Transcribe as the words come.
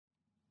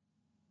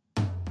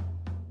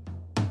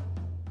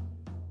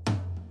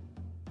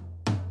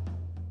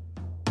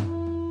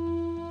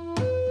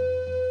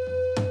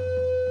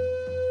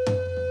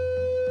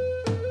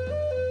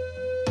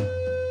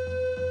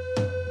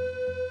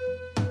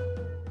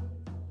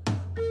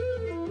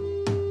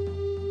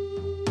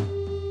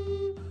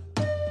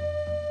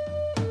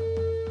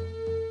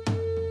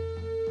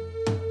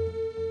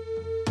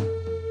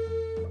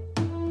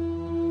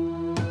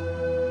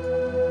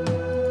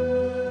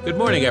Good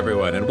morning,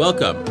 everyone, and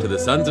welcome to the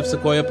Sons of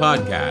Sequoia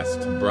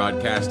podcast,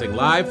 broadcasting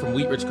live from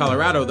Wheat Ridge,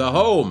 Colorado, the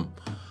home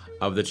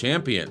of the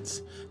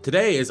champions.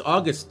 Today is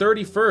August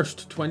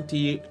 31st,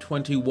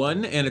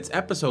 2021, and it's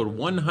episode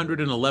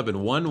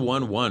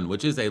 111,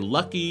 which is a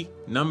lucky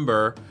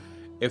number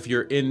if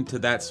you're into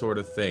that sort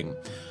of thing.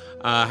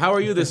 How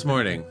are you this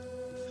morning?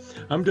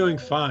 I'm doing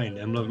fine.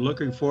 I'm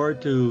looking forward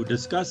to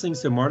discussing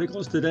some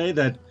articles today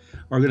that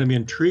are going to be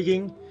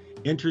intriguing,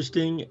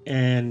 interesting,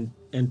 and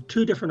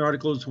two different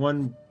articles,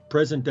 one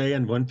present day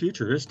and one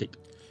futuristic.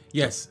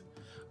 Yes,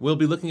 we'll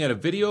be looking at a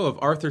video of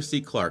Arthur C.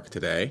 Clarke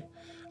today.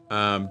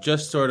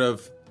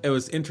 It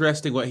was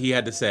interesting what he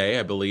had to say,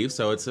 I believe,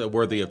 so it's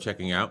worthy of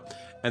checking out.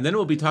 And then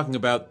we'll be talking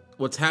about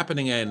what's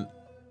happening in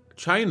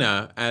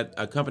China at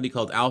a company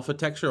called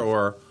Alphatecture,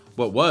 or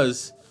what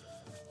was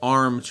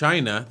ARM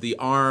China, the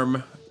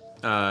ARM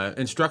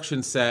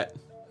instruction set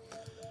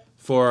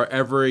for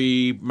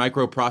every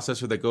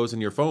microprocessor that goes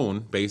in your phone,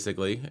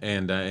 basically,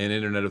 and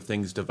Internet of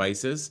Things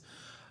devices.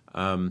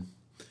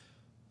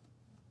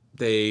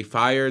 They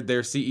fired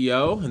their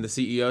CEO, and the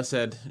CEO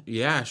said,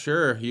 yeah,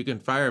 sure, you can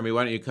fire me.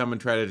 Why don't you come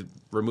and try to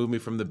remove me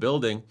from the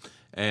building?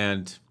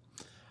 And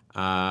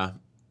when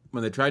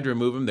they tried to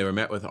remove him, they were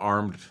met with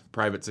armed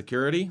private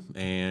security,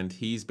 and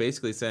he's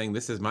basically saying,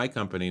 this is my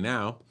company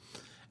now,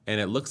 and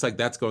it looks like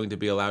that's going to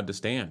be allowed to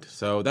stand.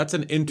 So that's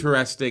an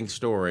interesting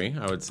story,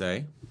 I would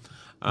say.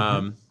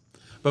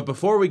 But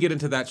before we get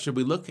into that, should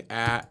we look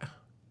at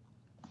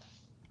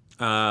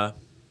the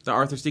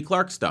Arthur C.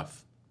 Clarke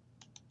stuff?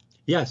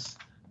 Yes,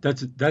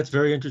 that's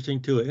very interesting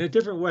too, in a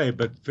different way,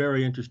 but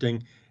very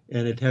interesting,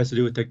 and it has to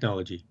do with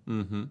technology.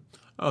 Mm-hmm.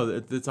 Oh,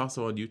 it's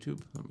also on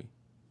YouTube.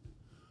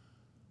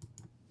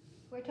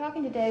 We're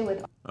talking today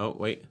with. Oh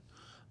wait,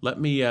 let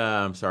me.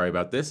 I'm sorry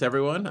about this,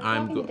 everyone.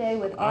 Today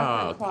with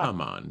Arthur Clarke.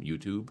 Come on,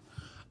 YouTube.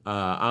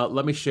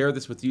 Let me share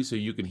this with you so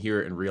you can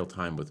hear it in real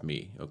time with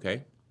me.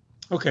 Okay.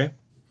 Okay.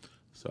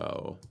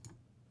 So.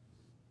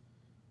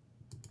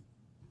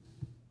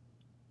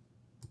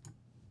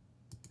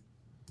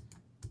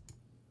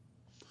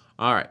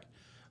 All right,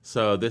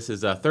 so this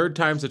is third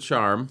time's a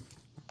charm.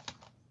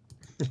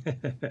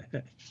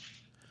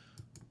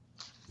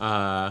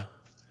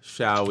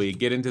 Shall we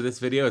get into this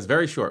video? It's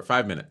very short,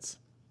 5 minutes.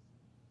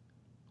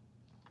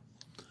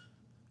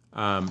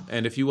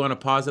 And if you want to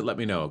pause it, let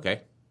me know,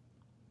 okay?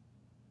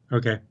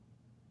 Okay.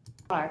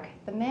 Clarke,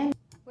 the man.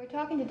 We're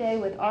talking today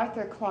with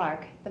Arthur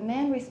Clarke, the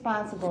man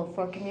responsible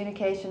for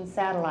communication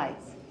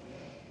satellites.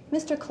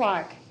 Mr.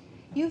 Clarke,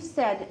 you've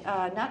said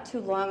not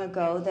too long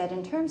ago that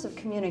in terms of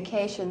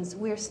communications,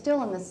 we're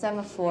still in the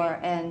semaphore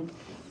and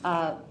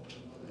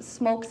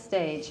smoke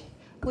stage.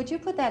 Would you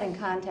put that in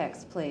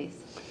context, please?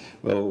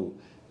 Well,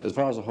 as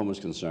far as the home is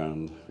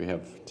concerned, we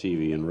have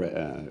TV and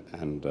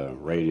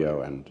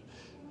radio and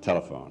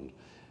telephone.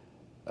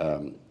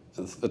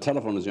 The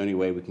telephone is the only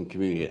way we can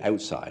communicate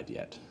outside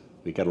yet.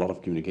 We get a lot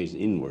of communication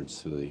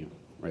inwards through the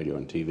radio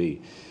and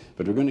TV.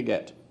 But we're going to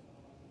get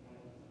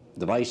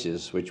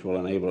devices which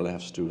will enable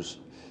us to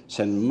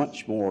send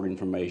much more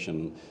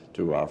information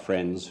to our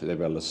friends. They'll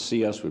be able to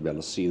see us, we'll be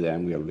able to see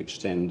them, we'll be able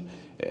to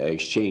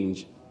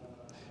exchange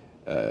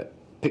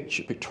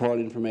pictorial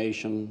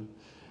information,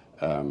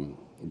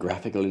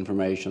 graphical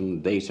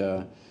information,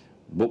 data,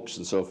 books,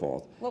 and so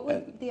forth. What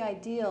would the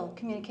ideal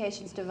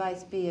communications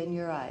device be in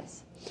your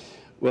eyes?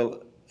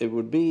 Well, it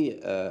would be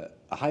a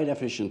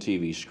high-definition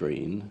TV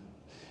screen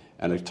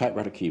and a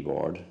typewriter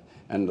keyboard,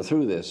 and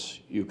through this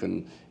you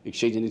can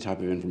exchange any type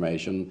of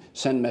information,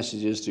 send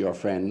messages to your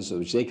friends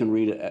which they can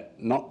read.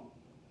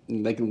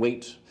 They can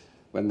wait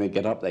when they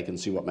get up, they can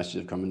see what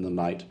messages have come in the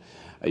night.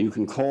 You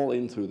can call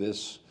in through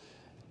this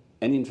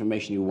any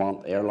information you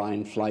want,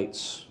 airline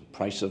flights,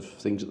 price of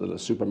things at the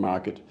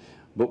supermarket,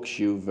 books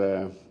you've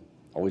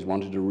always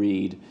wanted to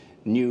read,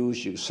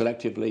 news.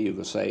 Selectively you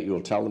can say,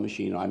 you'll tell the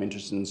machine, I'm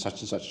interested in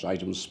such and such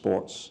items,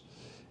 sports,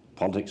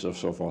 politics, or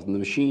so forth, and the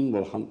machine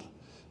will hunt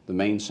the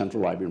main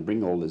central library and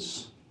bring all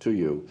this to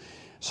you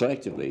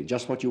selectively,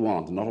 just what you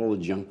want, not all the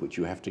junk which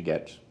you have to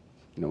get,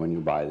 when you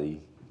buy the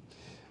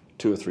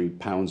 2 or 3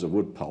 pounds of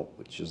wood pulp,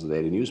 which is the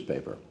daily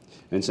newspaper.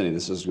 And incidentally,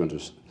 this is going to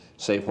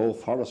save whole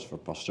forests for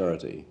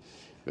posterity,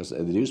 because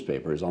the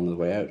newspaper is on the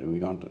way out, and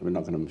we're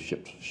not going to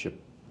ship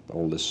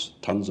all this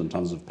tons and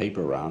tons of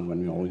paper around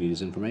when all we need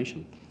is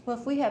information. Well,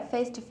 if we have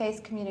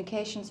face-to-face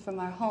communications from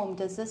our home,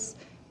 does this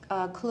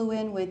clue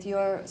in with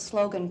your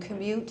slogan,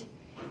 commute?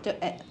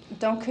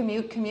 Don't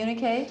commute,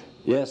 communicate?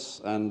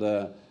 Yes, and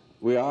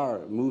we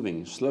are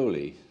moving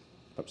slowly,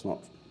 perhaps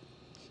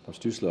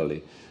too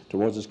slowly,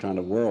 towards this kind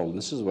of world. And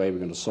this is the way we're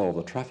going to solve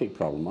the traffic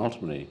problem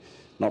ultimately,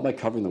 not by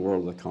covering the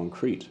world with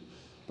concrete,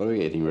 but by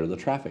getting rid of the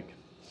traffic.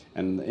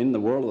 And in the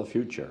world of the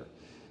future,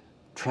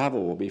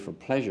 travel will be for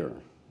pleasure,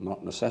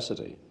 not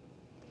necessity.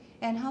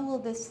 And how will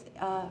this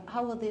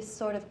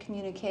sort of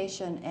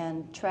communication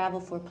and travel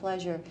for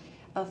pleasure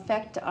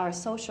affect our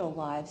social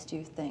lives, do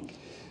you think?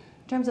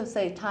 In terms of,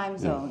 say, time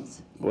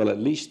zones? Well,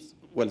 it's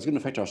going to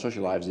affect our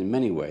social lives in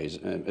many ways,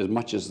 as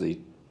much as the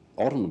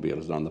automobile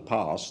has done in the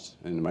past,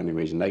 in many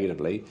ways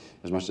negatively,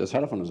 as much as the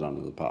telephone has done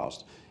in the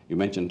past. You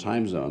mentioned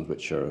time zones,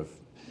 which are of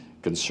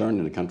concern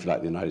in a country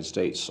like the United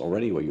States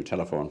already, where you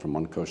telephone from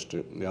one coast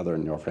to the other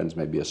and your friends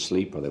may be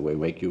asleep or they may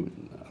wake you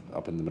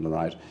up in the middle of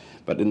the night.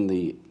 But in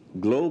the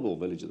global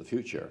village of the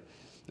future,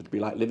 it'd be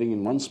like living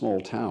in one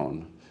small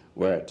town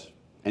where at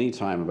any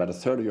time about a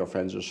third of your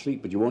friends are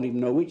asleep, but you won't even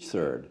know which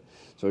third.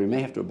 So we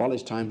may have to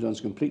abolish time zones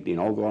completely and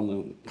all go on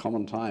the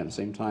common time,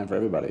 same time for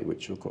everybody,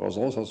 which will cause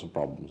all sorts of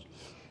problems.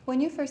 When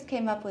you first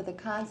came up with the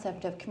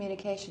concept of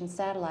communication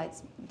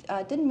satellites,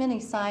 didn't many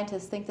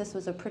scientists think this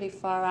was a pretty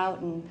far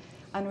out and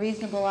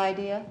unreasonable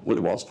idea? Well,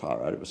 it was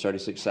far out. It was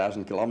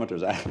 36,000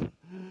 kilometers out.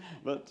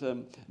 But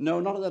no,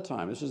 not at that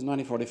time. This was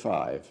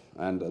 1945,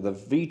 and the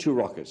V2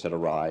 rockets had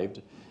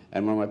arrived,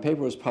 and when my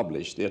paper was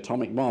published, the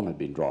atomic bomb had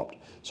been dropped.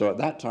 So at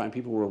that time,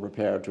 people were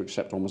prepared to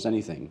accept almost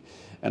anything.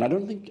 And I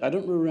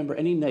don't remember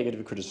any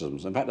negative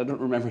criticisms. In fact, I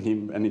don't remember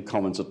any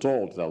comments at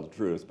all, to tell the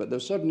truth. But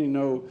there's certainly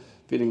no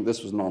feeling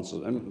this was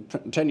nonsense.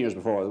 And 10 years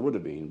before, there would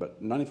have been,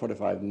 but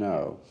 1945,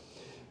 no.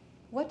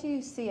 What do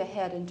you see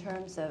ahead in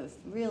terms of,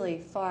 really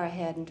far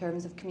ahead in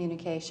terms of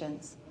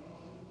communications?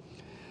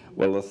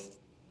 Well,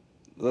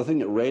 the thing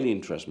that really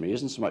interests me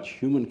isn't so much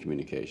human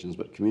communications,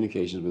 but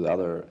communications with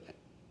other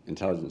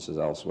intelligences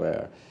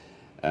elsewhere.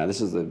 This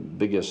is the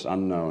biggest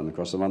unknown, of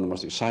course, one of the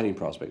most exciting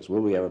prospects.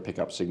 Will we ever pick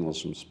up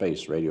signals from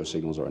space, radio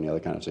signals or any other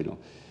kind of signal?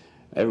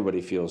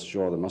 Everybody feels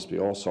sure there must be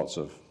all sorts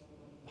of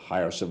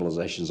higher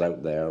civilizations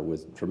out there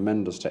with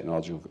tremendous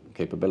technological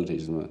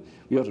capabilities, and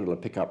we ought to be able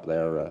to pick up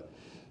their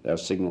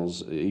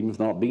signals, even if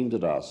they're not beamed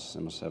at us.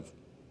 They must have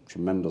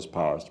tremendous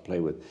powers to play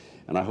with.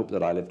 And I hope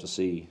that I live to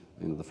see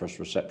the first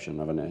reception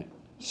of a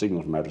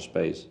signal from outer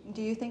space.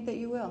 Do you think that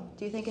you will?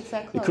 Do you think it's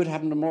that close? It could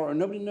happen tomorrow.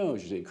 Nobody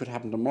knows. You see, it could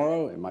happen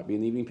tomorrow. It might be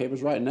in the evening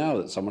papers right now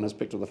that someone has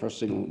picked up the first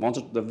signal.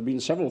 There have been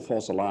several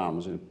false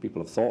alarms.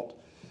 People have thought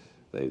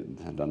they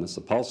had done this.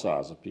 The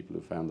pulsars, of people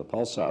who found the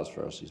pulsars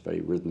first, these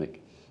very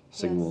rhythmic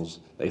signals,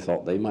 yes. They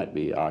thought they might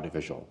be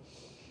artificial.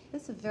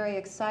 This is very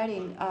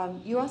exciting.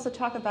 You also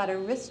talk about a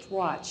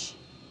wristwatch.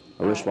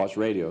 A wristwatch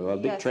radio. Well,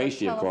 Dick yes,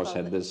 Tracy, of course,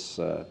 had this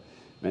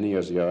many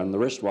years ago, and the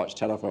wristwatch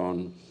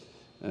telephone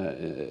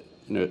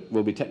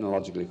will be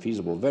technologically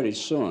feasible very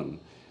soon.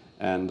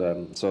 And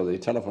so the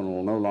telephone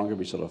will no longer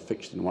be sort of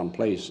fixed in one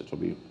place. It will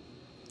be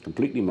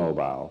completely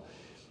mobile.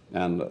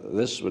 And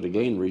this would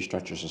again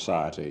restructure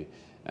society.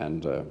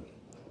 And of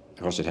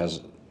course it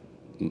has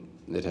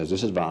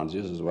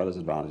disadvantages as well as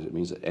advantages. It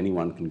means that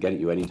anyone can get at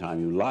you anytime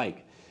you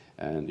like.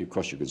 And of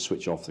course you could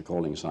switch off the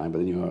calling sign, but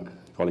then you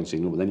calling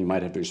signal, but then you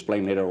might have to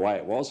explain later why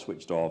it was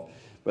switched off.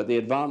 But the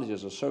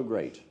advantages are so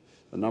great.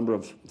 The number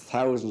of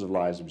thousands of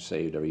lives will be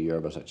saved every year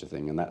by such a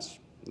thing, and that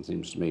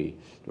seems to me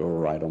to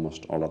override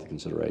almost all other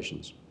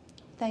considerations.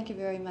 Thank you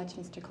very much,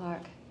 Mr.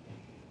 Clark.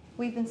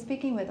 We've been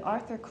speaking with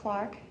Arthur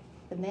Clark,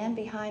 the man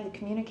behind the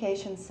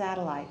communications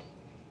satellite.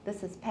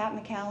 This is Pat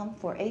McCallum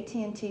for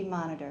AT&T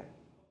Monitor.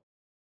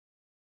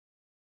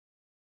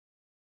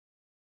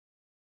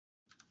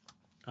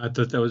 I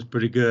thought that was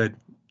pretty good.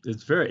 It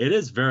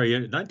is very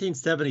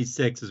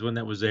 1976 is when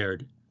that was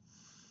aired.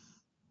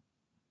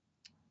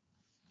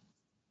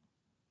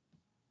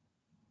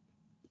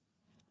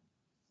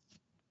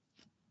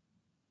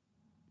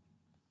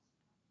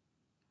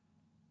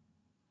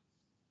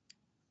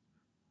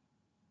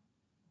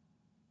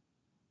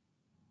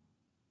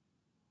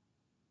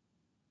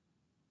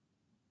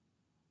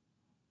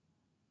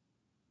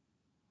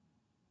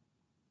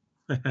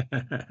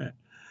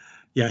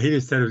 Yeah, he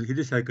just said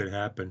it could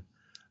happen.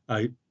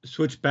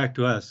 Switch back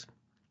to us.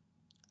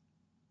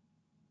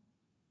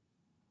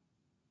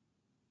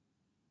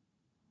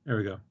 There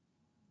we go.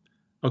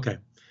 Okay.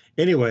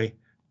 Anyway,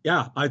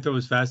 yeah, I thought it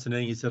was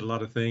fascinating. He said a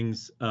lot of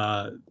things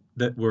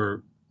that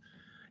were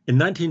in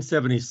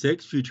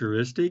 1976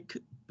 futuristic,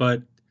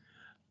 but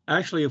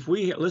actually, if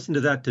we listen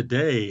to that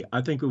today,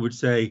 I think we would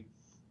say,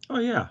 "Oh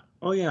yeah,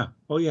 oh yeah,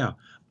 oh yeah."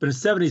 But in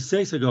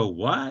 '76, I go,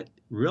 "What?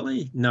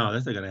 Really? No,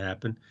 that's not going to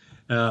happen."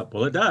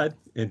 Well, it did.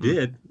 It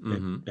did,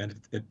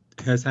 and it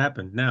has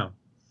happened now.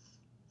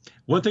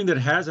 One thing that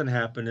hasn't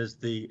happened is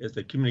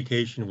the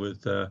communication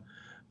with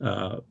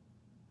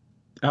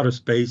outer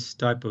space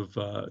type of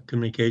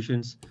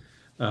communications.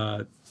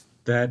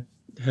 That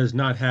has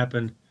not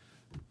happened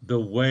the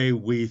way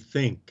we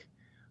think.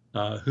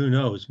 Who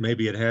knows?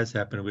 Maybe it has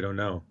happened. We don't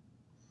know.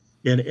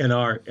 In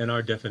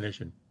our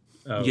definition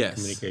of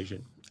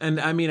communication. And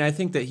I mean, I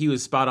think that he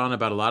was spot on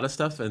about a lot of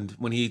stuff. And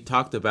when he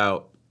talked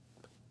about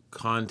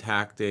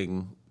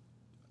contacting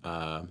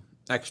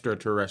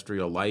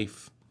extraterrestrial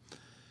life,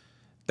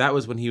 that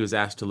was when he was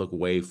asked to look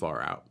way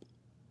far out.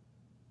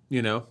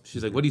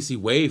 She's like, "What do you see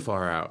way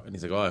far out?" And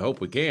he's like, "Oh, I hope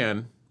we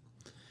can."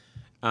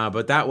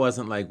 But that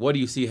wasn't like, what do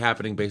you see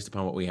happening based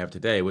upon what we have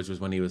today, which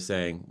was when he was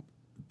saying,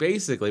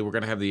 basically, we're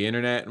going to have the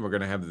internet and we're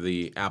going to have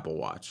the Apple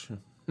Watch.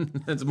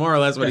 That's more or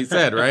less what he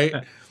said, right?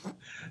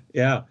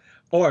 Yeah.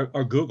 Or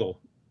Google.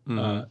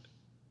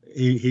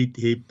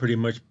 He pretty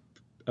much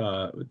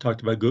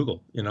talked about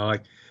Google.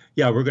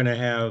 We're going to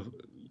have,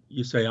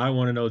 you say, I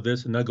want to know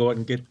this, and they'll go out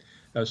and get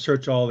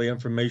search all the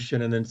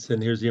information and then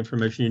send, here's the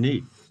information you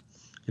need.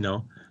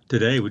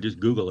 Today we just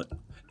Google it.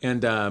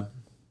 And,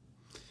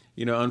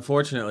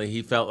 unfortunately,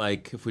 he felt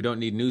like if we don't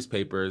need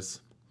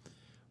newspapers,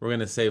 we're going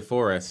to save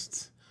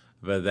forests.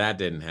 But that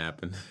didn't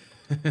happen.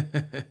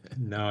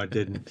 No, it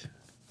didn't.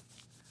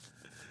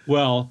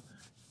 Well,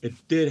 it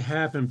did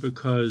happen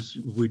because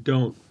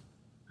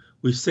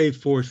we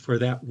saved forests for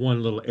that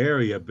one little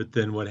area, but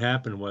then what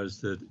happened was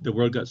that the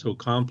world got so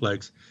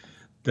complex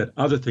that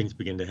other things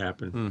began to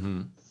happen.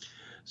 Mm-hmm.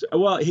 So,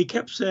 well, he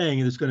kept saying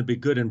there's going to be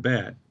good and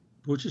bad,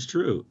 which is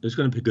true. There's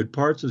going to be good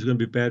parts, there's going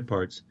to be bad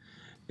parts.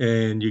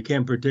 And you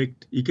can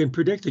predict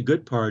the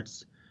good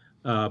parts,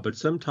 but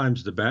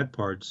sometimes the bad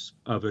parts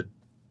of it,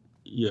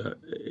 yeah,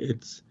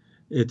 it's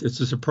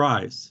a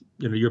surprise.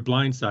 You're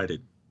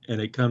blindsided,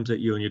 and it comes at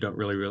you, and you don't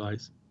really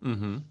realize.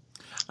 Mm-hmm.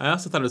 I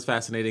also thought it was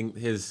fascinating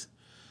his,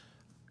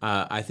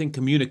 I think,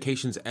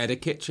 communications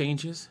etiquette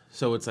changes.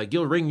 So it's like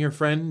you'll ring your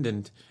friend,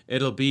 and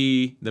it'll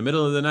be the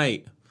middle of the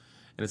night,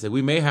 and it's like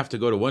we may have to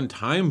go to one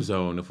time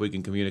zone if we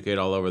can communicate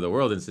all over the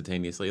world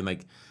instantaneously. And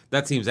like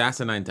that seems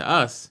asinine to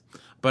us,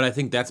 but I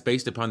think that's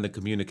based upon the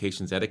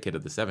communications etiquette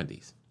of the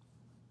 70s,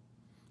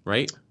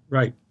 right?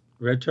 Right.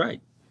 That's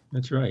right.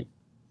 That's right.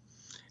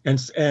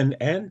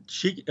 And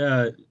she,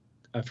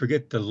 I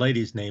forget the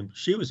lady's name.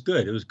 She was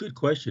good. It was good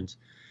questions.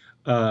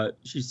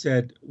 She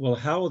said, "Well,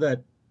 how will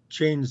that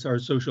change our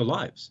social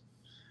lives?"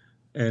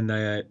 And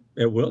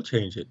it will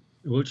change it.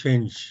 It will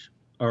change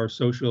our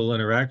social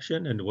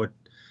interaction and what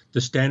the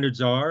standards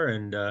are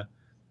and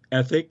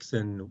ethics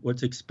and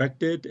what's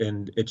expected.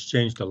 And it's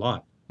changed a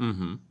lot.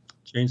 Mm-hmm.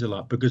 Changed a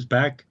lot because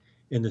back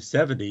in the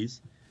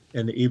 70s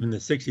and even the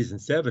 60s and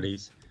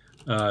 70s,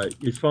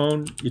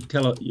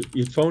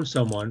 you'd phone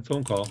someone,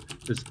 phone call,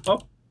 says, "Oh,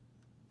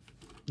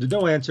 there's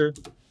no answer.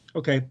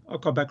 Okay, I'll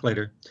call back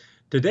later."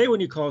 Today, when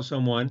you call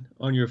someone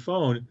on your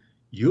phone,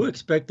 you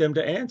expect them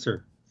to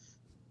answer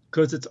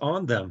because it's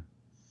on them.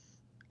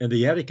 And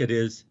the etiquette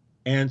is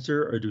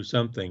answer or do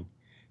something.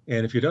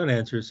 And if you don't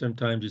answer,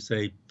 sometimes you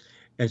say,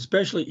 and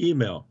especially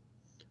email.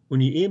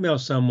 When you email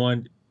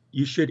someone,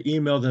 you should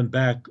email them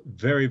back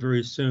very,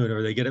 very soon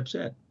or they get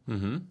upset.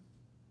 Mm-hmm.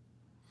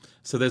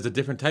 So there's a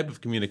different type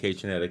of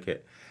communication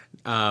etiquette.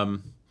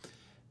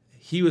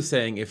 He was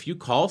saying if you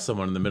call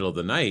someone in the middle of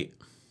the night,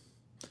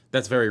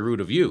 that's very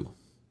rude of you.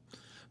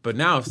 But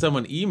now if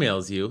someone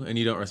emails you and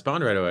you don't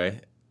respond right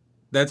away,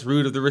 that's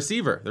rude of the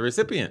receiver, the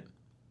recipient.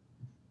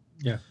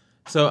 Yeah.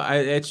 So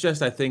I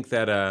think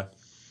that,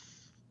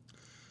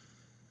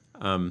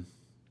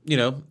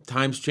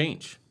 times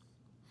change.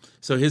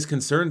 So his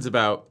concerns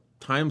about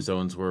time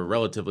zones were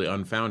relatively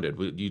unfounded.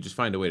 You just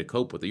find a way to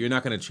cope with it. You're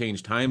not going to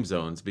change time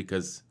zones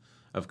because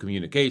of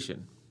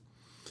communication.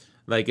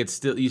 Like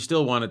you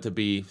still want it to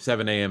be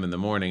 7 a.m. in the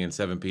morning and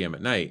 7 p.m.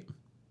 at night.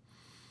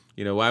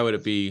 Why would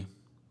it be,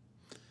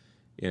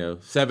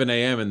 7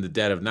 a.m. in the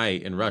dead of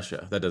night in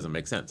Russia? That doesn't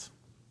make sense.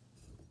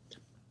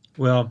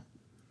 Well,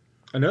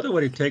 another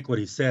way to take what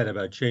he said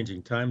about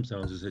changing time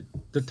zones is that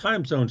the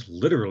time zones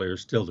literally are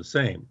still the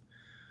same.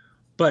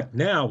 But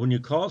now when you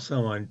call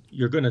someone,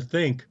 you're going to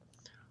think,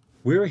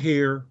 we're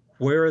here,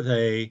 where are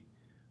they,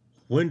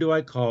 when do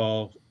I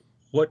call,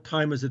 what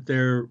time is it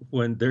there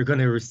when they're going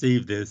to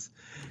receive this?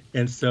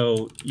 And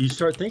so you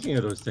start thinking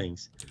of those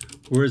things.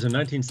 Whereas in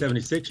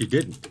 1976, you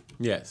didn't.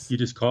 Yes. You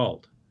just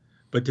called.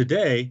 But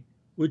today,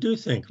 we do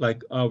think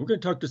like, we're going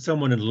to talk to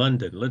someone in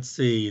London. Let's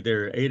see,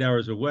 they're 8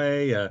 hours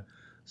away.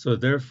 So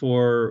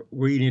therefore,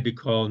 we need to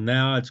call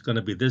now. It's going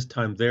to be this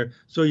time there.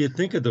 So you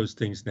think of those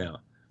things now.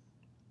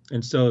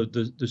 And so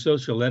the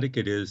social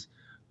etiquette is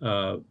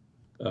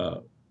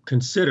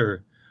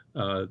consider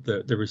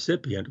the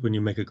recipient when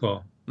you make a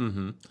call.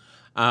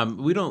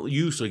 Mm-hmm. We don't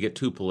usually get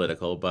too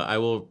political, but I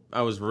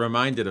was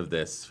reminded of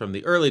this from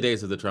the early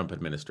days of the Trump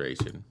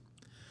administration.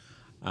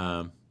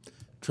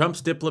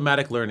 Trump's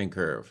diplomatic learning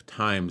curve,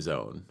 time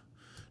zone.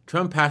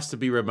 Trump has to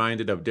be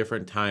reminded of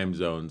different time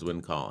zones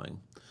when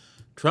calling.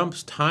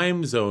 Trump's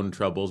time zone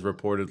troubles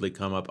reportedly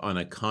come up on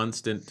a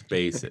constant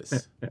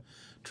basis.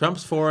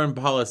 Trump's foreign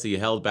policy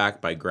held back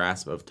by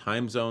grasp of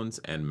time zones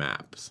and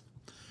maps.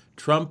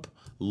 Trump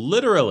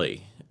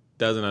literally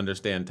doesn't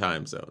understand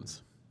time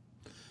zones.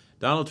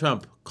 Donald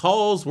Trump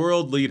calls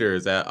world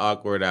leaders at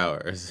awkward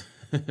hours.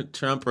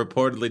 Trump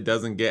reportedly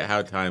doesn't get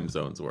how time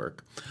zones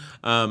work.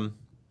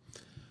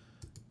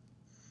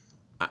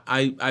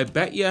 I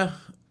bet you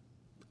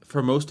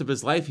for most of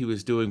his life he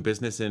was doing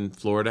business in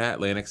Florida,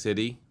 Atlantic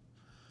City,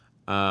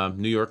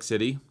 New York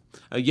City.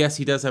 Yes,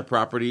 he does have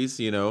properties,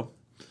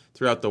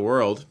 throughout the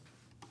world.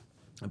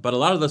 But a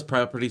lot of those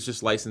properties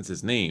just license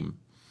his name.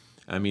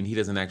 I mean, he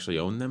doesn't actually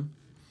own them.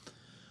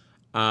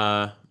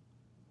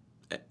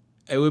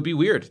 It would be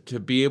weird to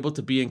be able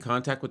to be in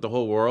contact with the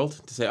whole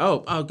world, to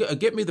say,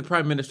 get me the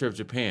Prime Minister of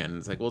Japan. And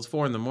it's like, well, it's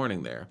 4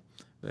 a.m. there.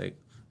 Like,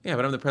 yeah,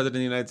 but I'm the President of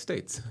the United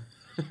States.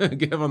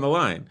 Get him on the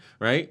line,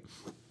 right?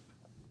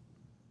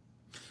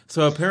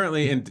 So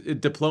apparently in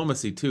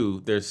diplomacy,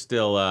 too, there's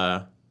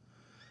still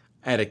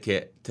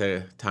etiquette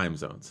to time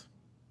zones.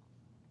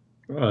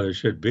 Well, there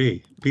should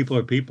be. People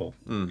are people.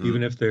 Mm-hmm.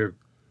 Even if they're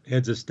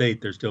heads of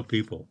state, they're still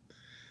people.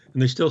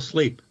 And they still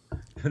sleep,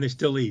 and they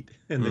still eat,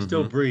 and they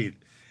still breathe.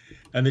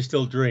 And they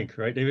still drink,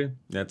 right, David?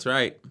 That's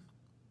right.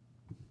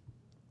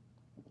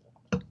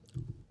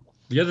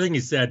 The other thing he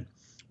said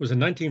was in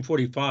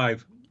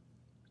 1945,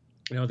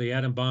 the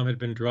atom bomb had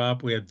been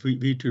dropped. We had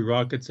V2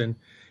 rockets, and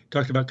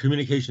talked about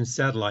communication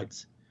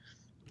satellites.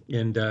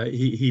 And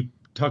he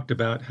talked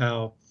about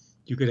how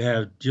you could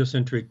have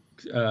geocentric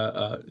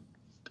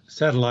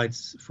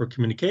satellites for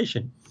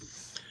communication.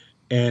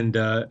 And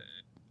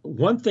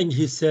one thing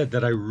he said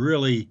that I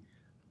really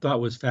thought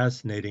was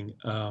fascinating,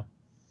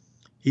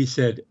 he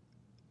said,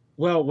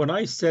 well, when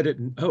I said it,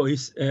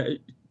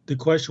 the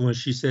question was,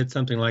 she said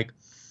something like,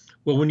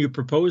 well, when you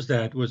proposed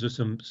that, was there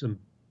some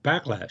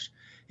backlash?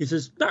 He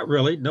says, not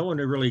really. No one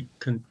really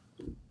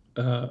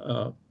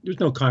there's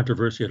no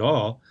controversy at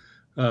all.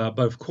 But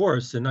of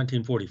course, in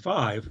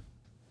 1945,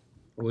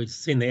 we've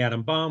seen the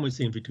atom bomb, we've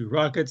seen V2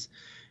 rockets,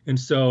 and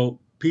so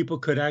people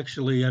could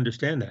actually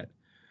understand that.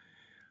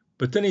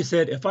 But then he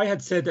said, if I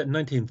had said that in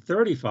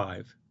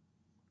 1935,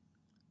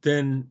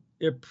 then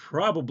it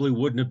probably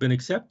wouldn't have been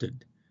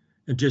accepted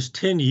in just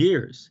 10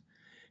 years.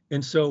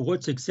 And so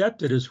what's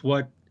accepted is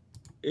what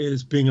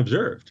is being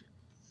observed.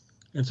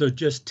 And so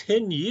just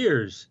 10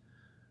 years,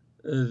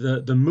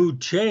 the mood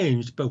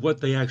changed by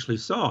what they actually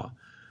saw.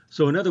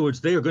 So in other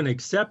words, they are going to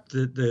accept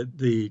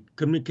the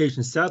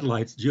communication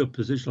satellites,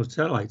 geopositional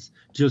satellites,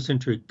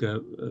 geocentric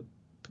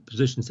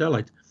position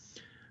satellites,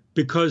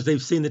 because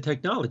they've seen the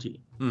technology.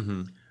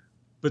 Mm-hmm.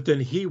 But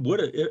then he would,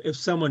 if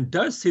someone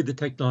does see the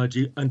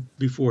technology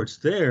before it's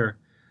there,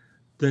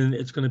 then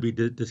it's going to be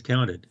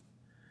discounted.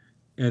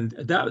 And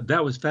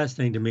that was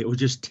fascinating to me. It was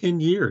just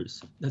 10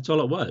 years. That's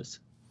all it was.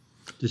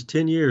 Just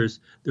 10 years.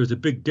 There was a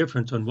big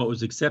difference on what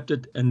was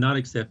accepted and not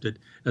accepted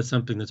as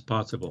something that's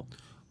possible.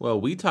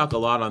 Well, we talk a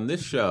lot on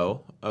this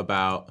show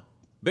about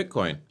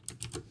Bitcoin.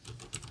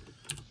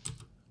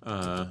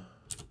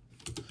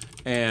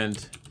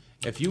 And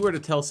if you were to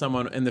tell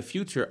someone in the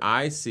future,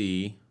 I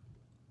see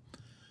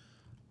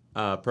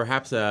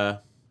perhaps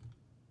a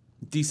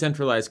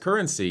decentralized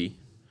currency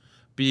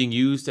being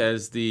used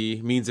as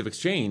the means of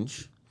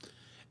exchange,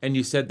 and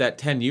you said that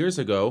 10 years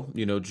ago,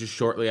 just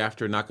shortly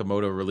after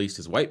Nakamoto released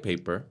his white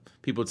paper,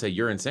 people would say,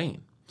 you're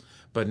insane.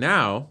 But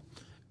now,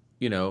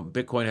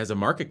 Bitcoin has a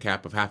market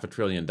cap of $500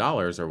 billion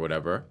or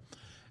whatever,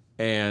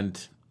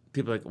 and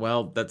people are like,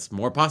 well, that's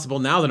more possible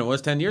now than it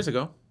was 10 years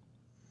ago.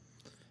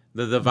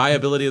 The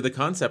viability of the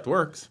concept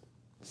works.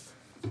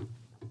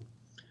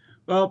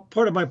 Well,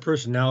 part of my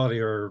personality,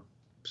 or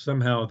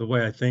somehow the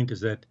way I think,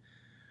 is that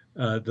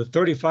the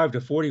 35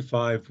 to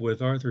 45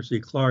 with Arthur C.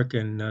 Clarke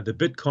and the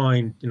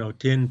Bitcoin,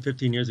 10,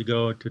 15 years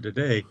ago to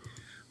today,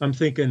 I'm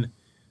thinking,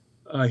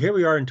 here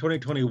we are in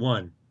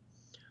 2021.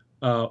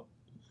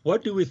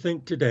 What do we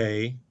think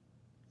today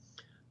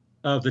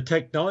of the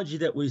technology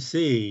that we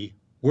see?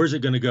 Where's it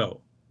going to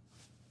go?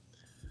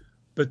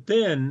 But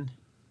then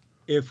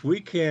if we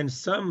can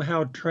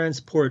somehow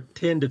transport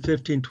 10 to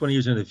 15, 20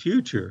 years in the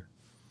future,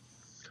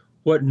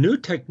 what new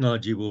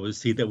technology will we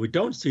see that we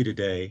don't see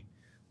today,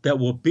 that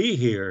will be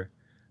here,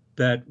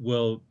 that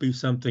will be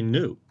something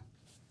new,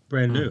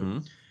 brand new? Mm-hmm.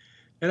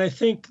 And I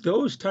think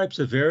those types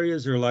of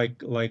areas are like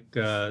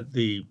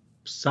the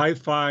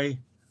sci-fi,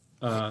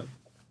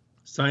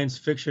 science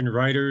fiction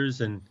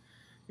writers and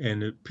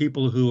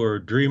people who are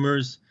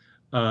dreamers.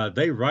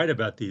 They write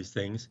about these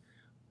things,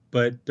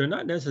 but they're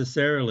not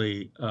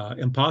necessarily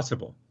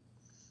impossible.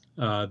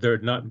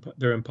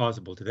 They're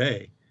impossible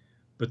today,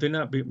 but they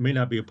may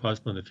not be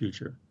impossible in the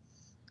future.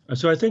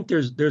 So I think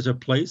there's a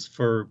place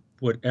for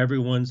what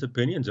everyone's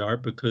opinions are,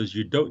 because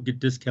you don't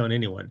discount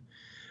anyone.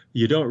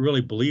 You don't really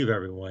believe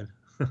everyone,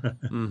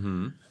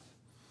 mm-hmm.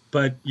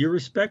 but you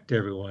respect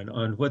everyone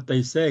on what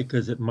they say,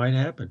 because it might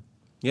happen.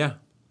 Yeah,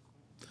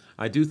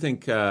 I do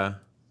think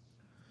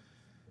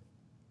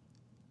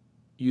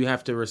you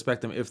have to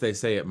respect them if they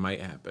say it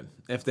might happen.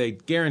 If they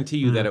guarantee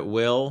you that it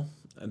will,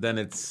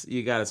 then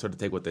you got to sort of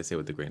take what they say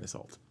with a grain of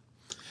salt.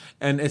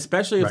 And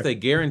especially if they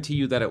guarantee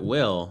you that it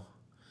will,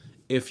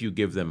 if you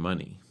give them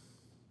money.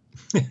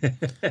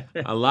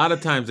 A lot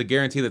of times, a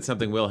guarantee that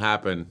something will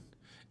happen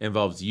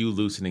involves you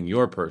loosening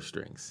your purse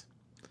strings.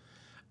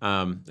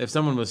 If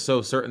someone was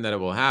so certain that it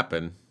will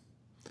happen,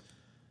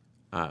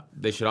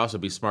 they should also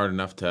be smart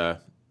enough to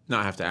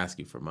not have to ask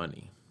you for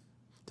money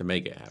to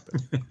make it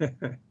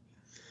happen.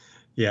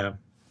 Yeah.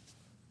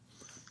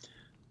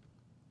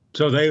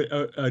 So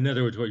in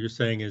other words, what you're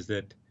saying is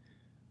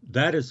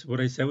that is what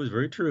I said was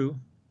very true.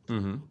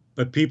 Mm-hmm.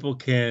 But people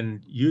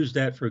can use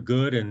that for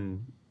good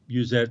and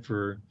use that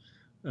for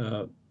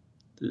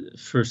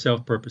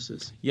self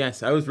purposes.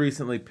 Yes, I was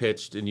recently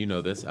pitched, and you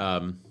know this,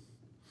 a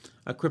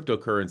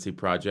cryptocurrency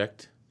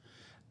project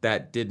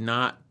that did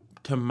not,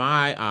 to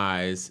my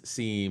eyes,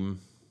 seem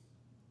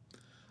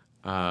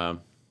all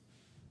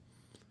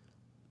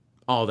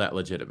that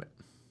legitimate.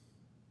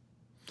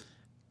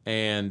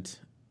 And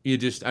you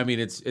just, I mean,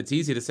 it's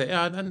easy to say,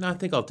 I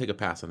think I'll take a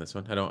pass on this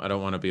one. I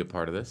don't want to be a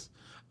part of this.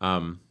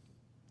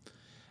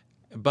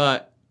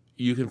 But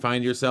you can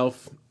find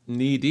yourself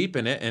knee deep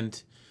in it, and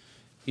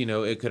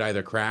it could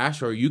either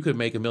crash or you could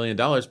make $1 million,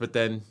 but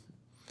then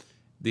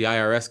the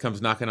IRS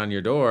comes knocking on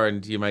your door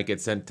and you might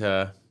get sent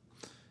to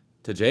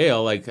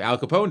jail like Al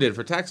Capone did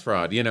for tax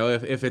fraud,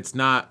 if it's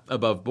not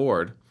above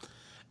board.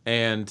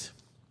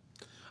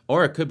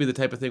 Or it could be the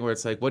type of thing where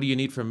it's like, what do you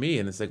need from me?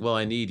 And it's like, well,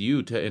 I need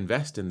you to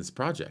invest in this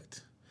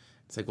project.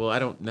 It's like, well, I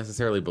don't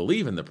necessarily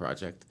believe in the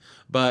project,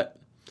 but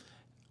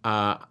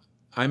I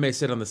may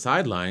sit on the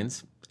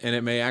sidelines and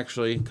it may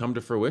actually come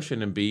to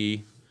fruition and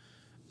be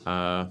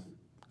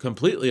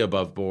completely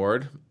above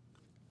board,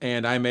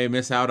 and I may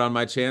miss out on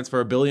my chance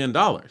for $1 billion.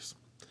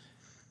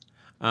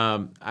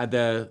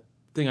 The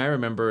thing I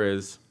remember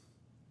is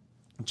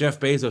Jeff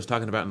Bezos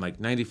talking about in like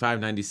 95,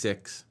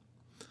 96,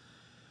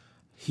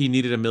 he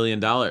needed $1 million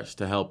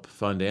to help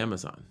fund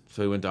Amazon.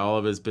 So he went to all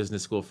of his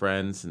business school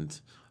friends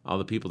and all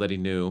the people that he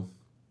knew.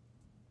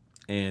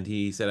 And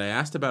he said, I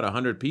asked about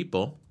 100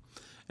 people,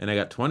 and I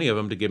got 20 of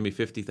them to give me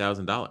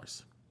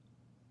 $50,000.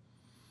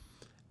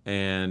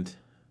 And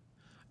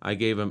I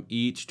gave them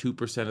each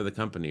 2% of the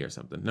company or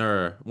something,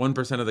 or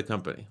 1% of the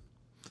company.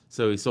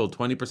 So he sold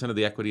 20% of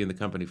the equity in the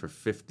company for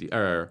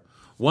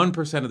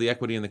 1% of the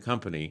equity in the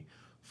company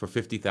for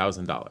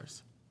 $50,000.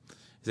 He's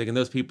like, and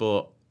those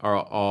people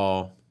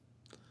are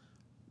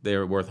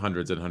they're worth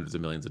hundreds and hundreds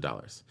of millions of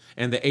dollars.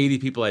 And the 80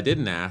 people I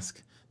didn't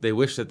ask, they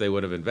wish that they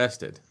would have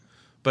invested.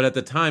 But at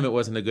the time, it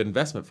wasn't a good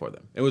investment for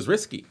them. It was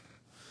risky.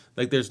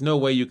 Like, there's no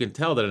way you can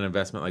tell that an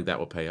investment like that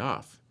will pay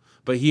off.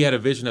 But he had a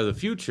vision of the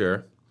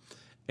future,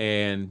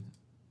 and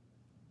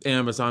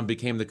Amazon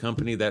became the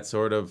company that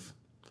sort of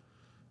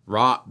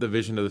wrought the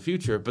vision of the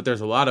future. But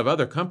there's a lot of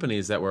other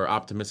companies that were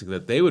optimistic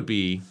that they would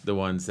be the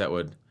ones that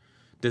would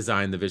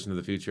design the vision of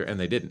the future, and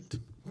they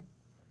didn't,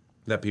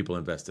 that people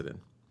invested in.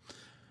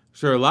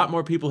 Sure, a lot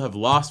more people have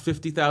lost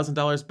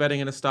 $50,000 betting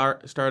in a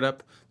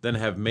startup than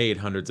have made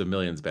hundreds of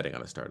millions betting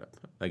on a startup.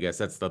 I guess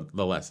that's the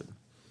lesson.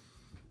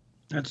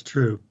 That's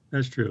true.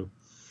 That's true.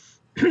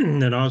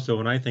 And also,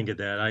 when I think of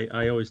that,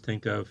 I always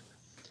think of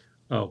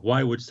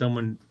why would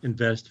someone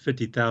invest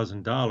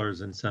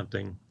 $50,000 in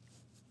something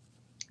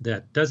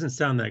that doesn't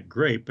sound that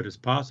great, but is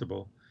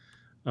possible?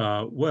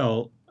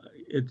 Well,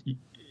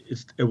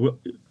 it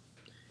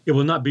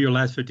will not be your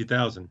last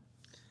 50,000.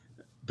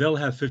 They'll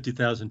have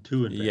 50,000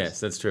 to invest. Yes,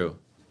 that's true.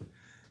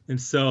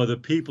 And so the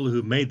people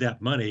who made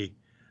that money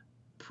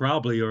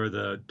probably are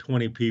the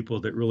 20 people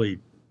that really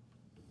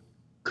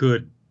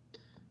could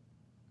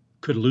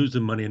lose the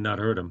money and not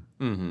hurt them.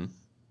 Mm-hmm.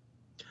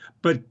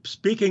 But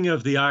speaking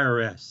of the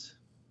IRS,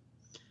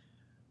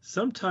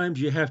 sometimes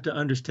you have to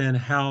understand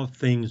how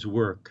things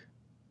work.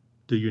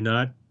 Do you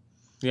not?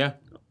 Yeah.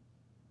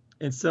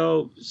 And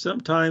so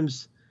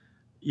sometimes,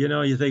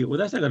 you think, well,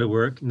 that's not going to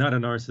work, not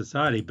in our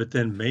society, but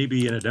then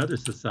maybe in another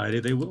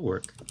society they will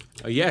work.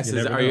 Yes.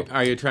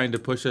 Are you trying to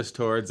push us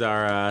towards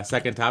our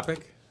second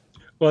topic?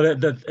 Well,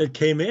 it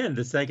came in,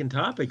 the second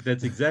topic.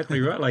 That's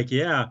exactly right. Like,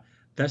 yeah,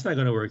 that's not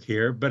going to work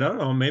here, but I don't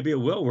know, maybe it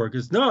will work.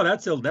 No,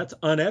 that's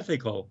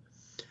unethical.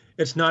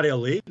 It's not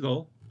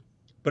illegal,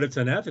 but it's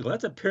unethical.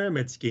 That's a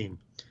pyramid scheme.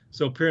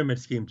 So pyramid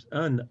schemes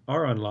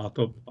are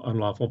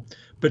unlawful.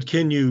 But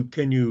can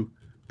you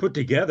put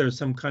together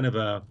some kind of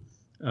a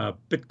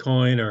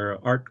Bitcoin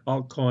or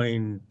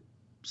altcoin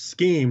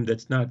scheme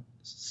that's not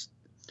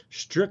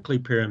strictly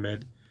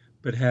pyramid,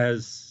 but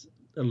it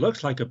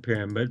looks like a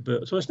pyramid,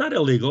 so it's not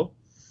illegal,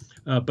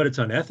 but it's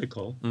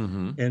unethical.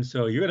 Mm-hmm. And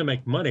so you're going to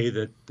make money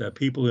that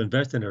people who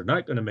invest in are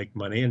not going to make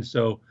money. And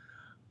so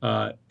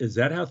is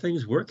that how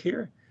things work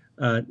here?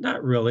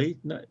 Not really.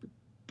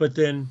 But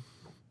then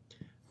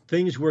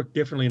things work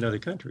differently in other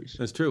countries.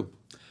 That's true.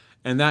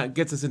 And that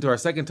gets us into our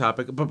second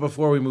topic. But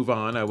before we move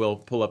on, I will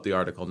pull up the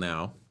article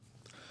now.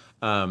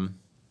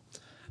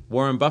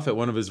 Warren Buffett,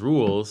 one of his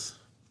rules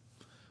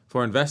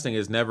for investing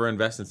is never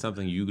invest in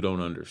something you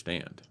don't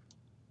understand.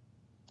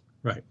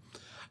 Right.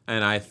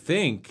 And I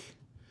think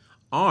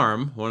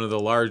ARM, one of the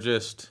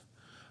largest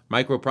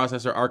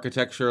microprocessor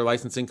architecture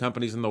licensing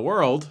companies in the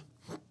world,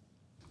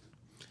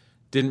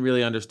 didn't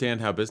really understand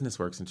how business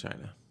works in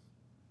China.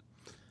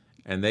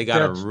 And they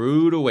got a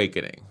rude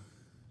awakening.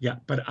 Yeah,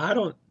 but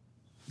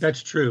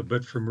that's true.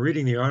 But from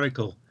reading the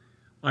article,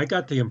 I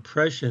got the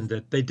impression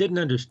that they didn't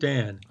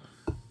understand,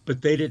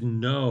 but they didn't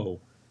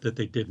know that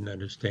they didn't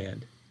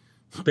understand.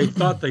 They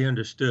thought they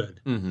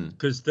understood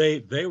because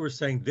they were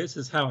saying this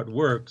is how it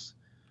works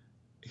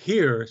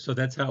here, so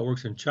that's how it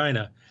works in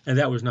China, and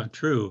that was not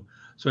true.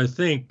 So I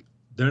think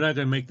they're not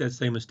going to make that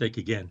same mistake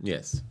again.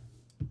 Yes.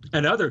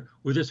 And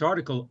with this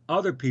article,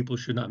 other people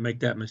should not make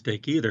that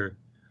mistake either.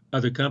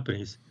 Other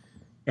companies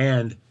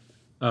and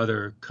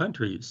other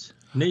countries,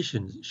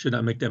 nations should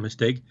not make that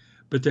mistake.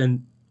 But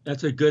then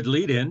that's a good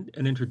lead-in,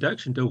 an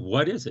introduction to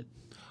what is it?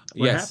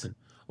 What happened?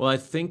 Well, I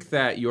think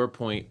that your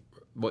point,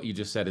 what you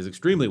just said, is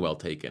extremely well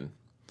taken.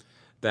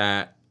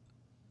 That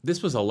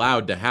this was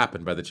allowed to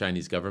happen by the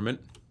Chinese government.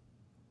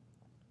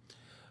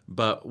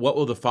 But what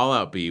will the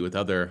fallout be with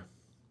other,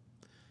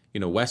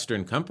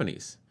 Western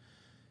companies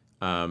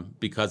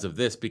because of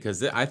this?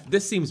 Because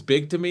this seems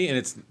big to me,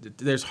 and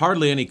there's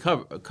hardly any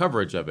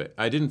coverage of it.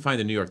 I didn't find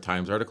the New York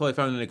Times article. I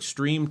found an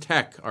Extreme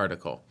Tech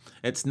article.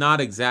 It's not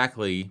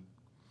exactly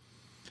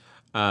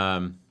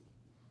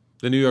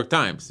The New York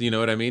Times. You know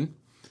what I mean?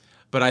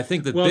 But I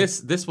think that Well-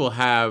 this will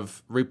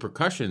have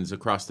repercussions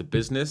across the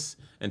business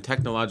and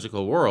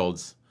technological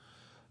worlds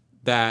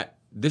that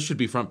this should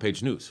be front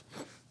page news.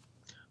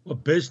 Well,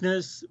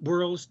 business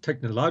worlds,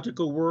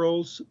 technological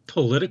worlds,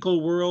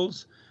 political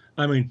worlds.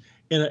 I mean,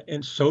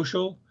 in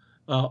social,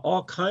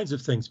 all kinds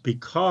of things.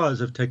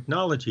 Because of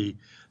technology,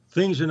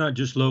 things are not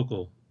just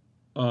local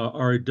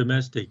or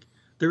domestic;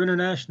 they're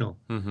international.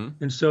 Mm-hmm.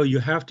 And so you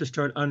have to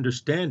start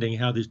understanding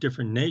how these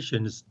different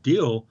nations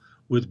deal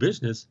with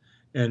business.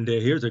 And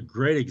here's a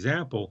great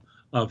example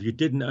of you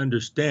didn't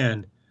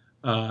understand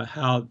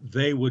how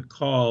they would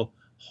call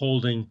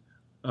holding.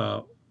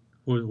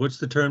 What's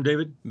the term,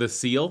 David? The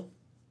seal.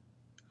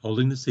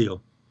 Holding the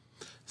seal.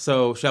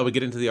 So shall we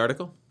get into the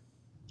article?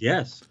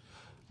 Yes.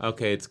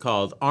 Okay, it's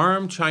called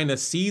Arm China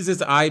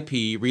Seizes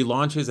IP,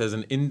 Relaunches as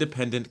an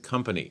Independent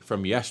Company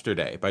from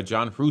yesterday by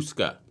John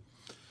Hruska.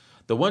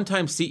 The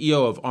one-time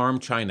CEO of Arm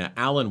China,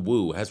 Alan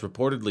Wu, has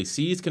reportedly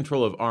seized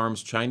control of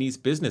Arm's Chinese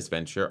business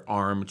venture,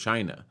 Arm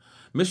China.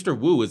 Mr.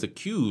 Wu is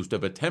accused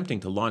of attempting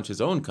to launch his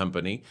own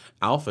company,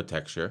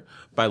 Alphatecture,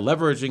 by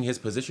leveraging his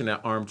position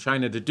at Arm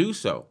China to do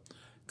so.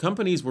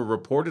 Companies were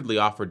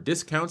reportedly offered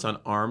discounts on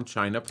Arm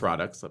China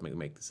products. Let me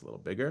make this a little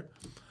bigger.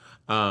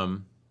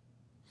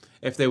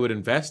 If they would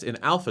invest in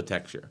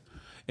Alphatecture.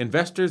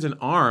 Investors in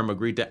Arm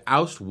agreed to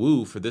oust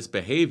Wu for this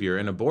behavior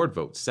in a board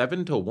vote,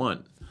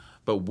 7-1.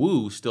 But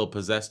Wu still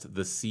possessed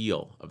the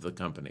seal of the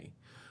company,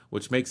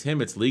 which makes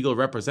him its legal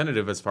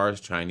representative as far as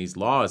Chinese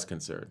law is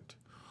concerned.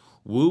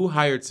 Wu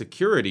hired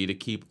security to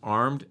keep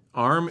Arm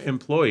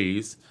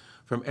employees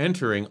from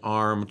entering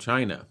Arm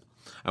China.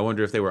 I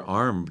wonder if they were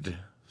armed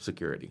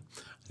security.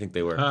 I think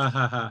they were.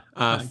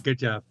 Good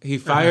job. He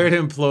fired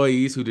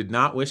employees who did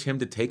not wish him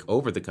to take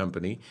over the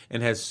company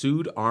and has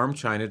sued Arm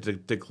China to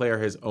declare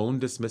his own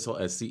dismissal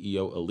as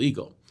CEO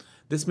illegal.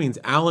 This means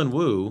Alan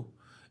Wu,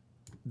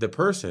 the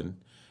person,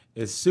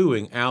 is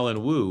suing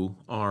Alan Wu,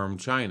 Arm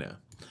China.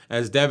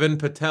 As Devin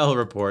Patel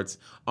reports,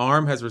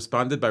 Arm has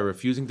responded by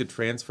refusing to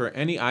transfer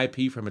any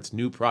IP from its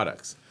new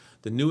products.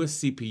 The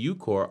newest CPU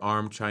core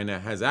Arm China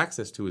has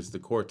access to is the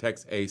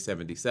Cortex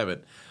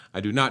A77. I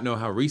do not know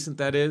how recent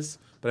that is,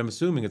 but I'm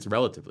assuming it's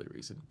relatively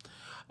recent.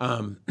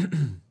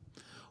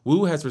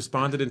 Wu has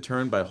responded in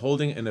turn by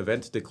holding an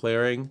event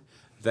declaring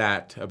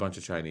that a bunch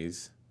of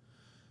Chinese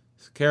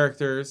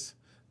characters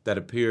that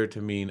appear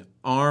to mean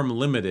Arm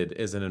Limited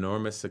is an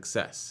enormous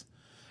success,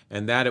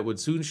 and that it would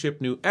soon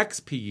ship new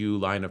XPU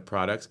line of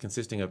products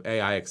consisting of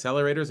AI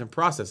accelerators and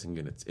processing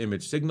units,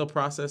 image signal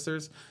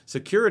processors,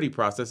 security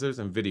processors,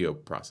 and video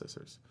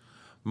processors.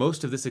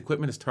 Most of this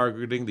equipment is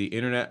targeting the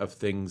Internet of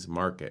Things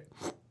market.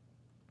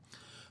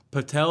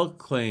 Patel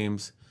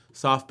claims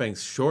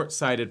SoftBank's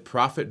short-sighted,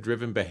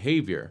 profit-driven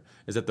behavior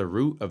is at the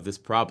root of this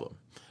problem.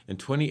 In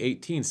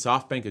 2018,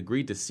 SoftBank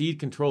agreed to cede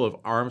control of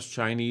Arm's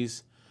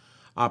Chinese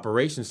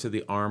operations to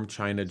the Arm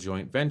China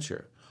joint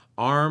venture.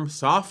 Arm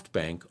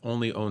SoftBank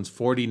only owns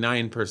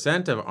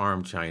 49% of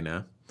Arm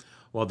China,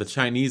 while the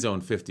Chinese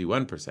own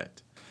 51%.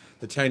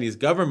 The Chinese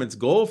government's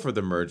goal for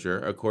the merger,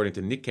 according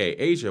to Nikkei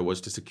Asia, was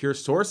to secure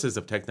sources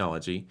of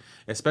technology,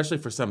 especially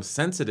for some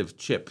sensitive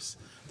chips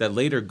that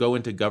later go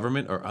into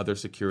government or other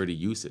security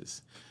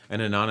uses,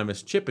 an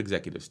anonymous chip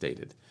executive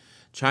stated.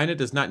 China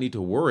does not need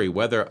to worry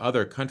whether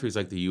other countries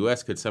like the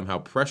U.S. could somehow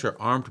pressure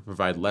Arm to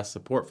provide less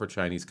support for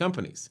Chinese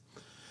companies.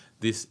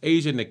 This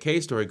Asian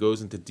Nikkei story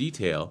goes into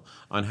detail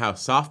on how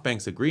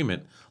SoftBank's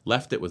agreement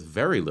left it with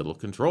very little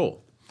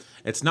control.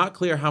 It's not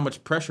clear how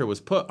much pressure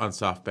was put on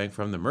SoftBank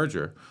from the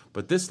merger,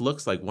 but this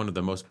looks like one of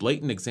the most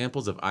blatant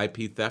examples of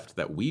IP theft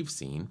that we've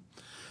seen.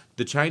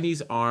 The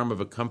Chinese arm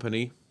of a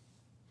company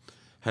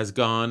has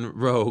gone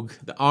rogue.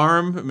 The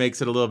arm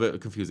makes it a little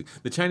bit confusing.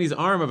 The Chinese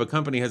arm of a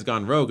company has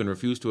gone rogue and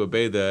refused to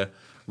obey the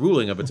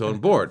ruling of its own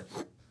board.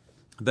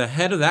 The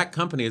head of that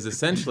company is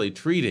essentially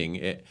treating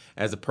it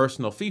as a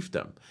personal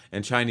fiefdom,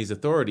 and Chinese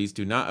authorities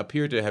do not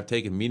appear to have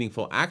taken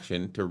meaningful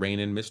action to rein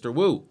in Mr.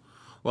 Wu.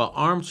 While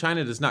Arm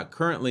China does not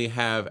currently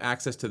have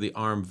access to the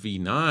Arm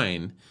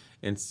v9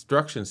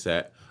 instruction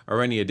set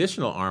or any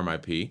additional Arm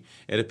IP,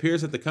 it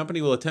appears that the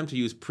company will attempt to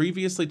use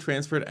previously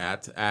transferred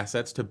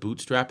assets to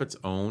bootstrap its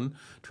own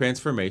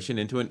transformation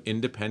into an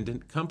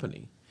independent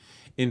company.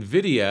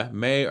 NVIDIA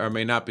may or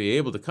may not be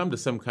able to come to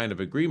some kind of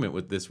agreement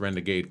with this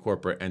renegade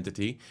corporate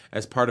entity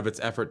as part of its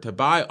effort to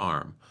buy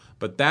ARM,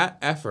 but that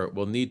effort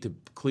will need to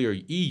clear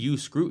EU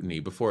scrutiny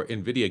before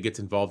NVIDIA gets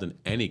involved in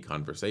any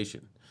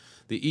conversation.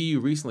 The EU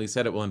recently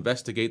said it will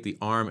investigate the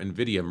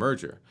ARM-NVIDIA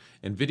merger.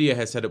 NVIDIA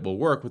has said it will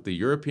work with the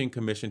European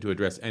Commission to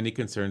address any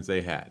concerns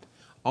they had.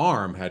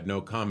 ARM had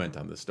no comment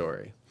on the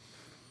story.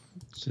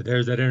 So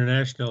there's that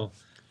international,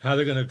 how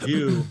they're going to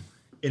view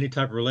any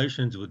type of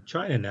relations with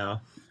China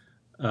now.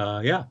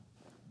 Yeah,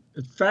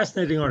 it's a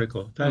fascinating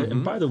article.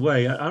 And by the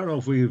way, I don't know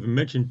if we even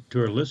mentioned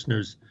to our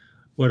listeners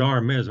what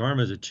ARM is. ARM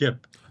is a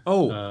chip.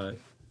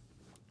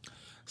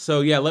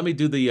 So yeah, let me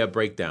do the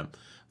breakdown.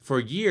 For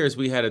years,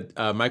 we had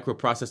a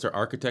microprocessor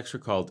architecture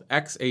called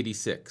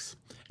x86,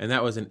 and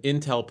that was an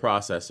Intel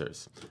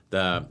processors,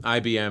 the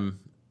IBM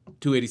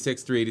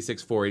 286,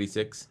 386,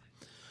 486.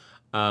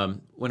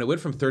 When it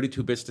went from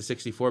 32 bits to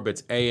 64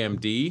 bits,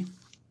 AMD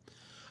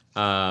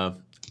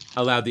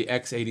allowed the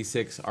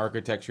x86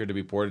 architecture to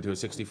be ported to a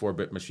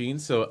 64-bit machine.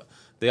 So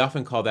they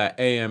often call that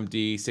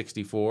AMD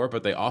 64,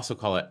 but they also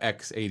call it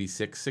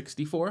x86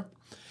 64.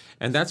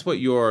 And that's what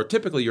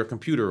typically your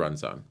computer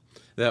runs on.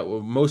 That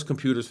most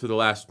computers for the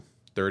last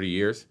 30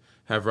 years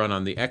have run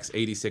on the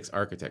x86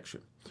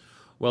 architecture.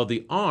 Well,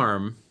 the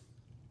ARM,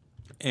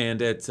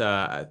 and it's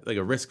like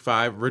a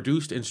RISC-V,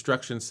 reduced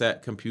instruction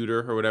set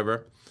computer or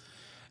whatever,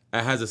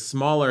 it has a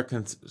smaller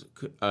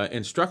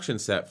instruction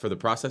set for the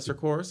processor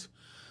cores,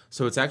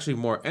 so it's actually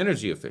more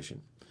energy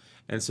efficient.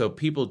 And so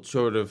people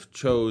sort of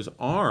chose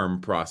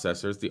ARM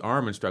processors, the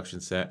ARM instruction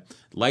set,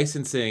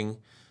 licensing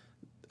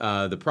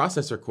the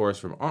processor cores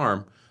from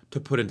ARM to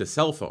put into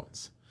cell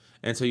phones.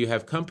 And so you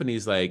have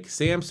companies like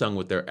Samsung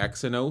with their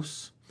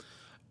Exynos,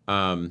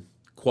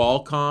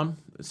 Qualcomm,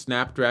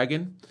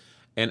 Snapdragon,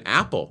 and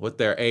Apple with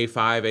their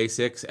A5,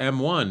 A6,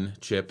 M1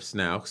 chips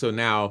now. So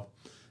now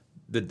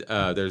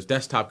there's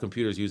desktop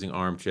computers using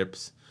ARM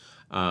chips,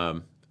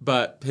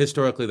 but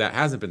historically that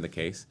hasn't been the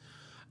case.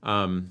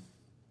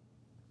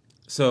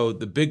 So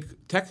the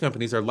big tech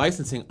companies are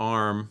licensing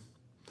ARM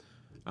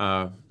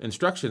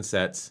instruction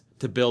sets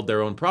to build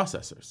their own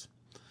processors.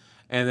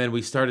 And then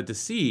we started to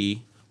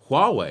see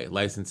Huawei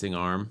licensing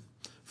ARM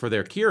for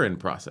their Kirin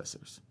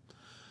processors.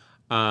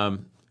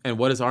 And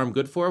what is ARM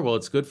good for? Well,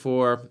 it's good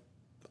for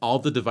all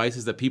the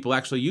devices that people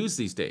actually use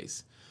these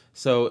days.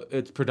 So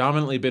it's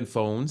predominantly been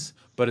phones,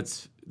 but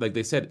it's, like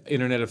they said,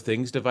 Internet of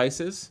Things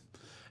devices,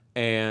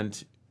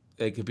 and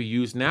they could be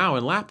used now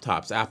in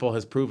laptops. Apple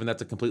has proven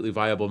that's a completely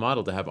viable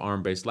model to have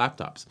ARM-based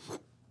laptops.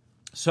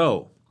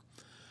 So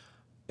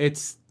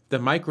it's the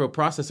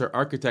microprocessor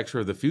architecture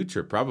of the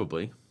future,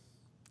 probably.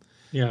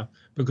 Yeah,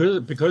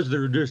 because of the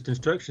reduced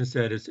instruction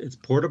set, it's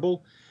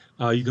portable.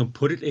 You can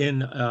put it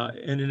in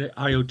Internet,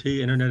 IoT,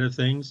 Internet of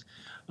Things.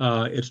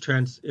 It's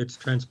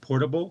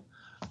transportable.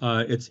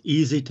 It's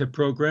easy to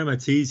program.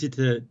 It's easy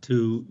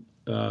to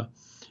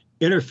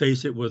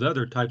interface it with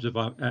other types of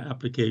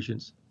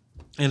applications.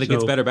 And it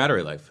gets better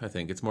battery life, I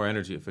think. It's more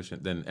energy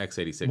efficient than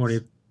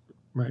x86.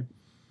 Right.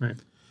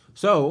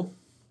 So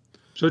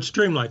it's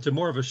streamlined. It's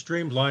more of a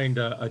streamlined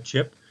a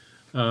chip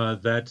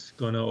that's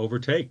going to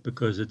overtake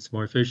because it's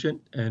more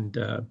efficient and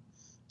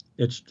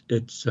it's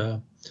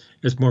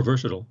more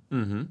versatile.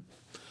 Mm-hmm.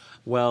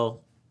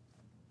 Well,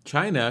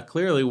 China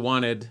clearly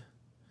wanted,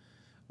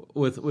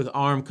 with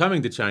ARM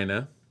coming to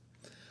China,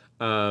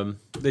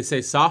 they say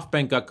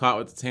SoftBank got caught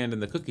with its hand in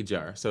the cookie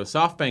jar. So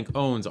SoftBank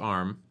owns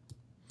ARM,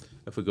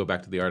 if we go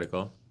back to the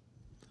article.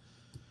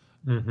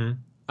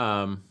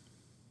 Mm-hmm.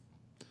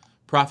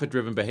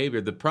 Profit-driven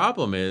behavior. The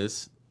problem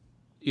is,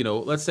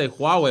 let's say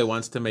Huawei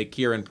wants to make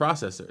Kirin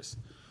processors.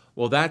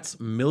 Well, that's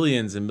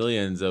millions and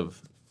millions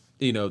of,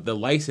 the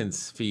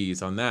license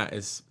fees on that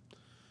is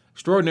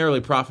extraordinarily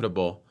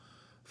profitable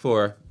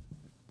for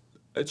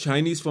a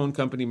Chinese phone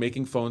company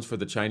making phones for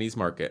the Chinese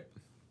market.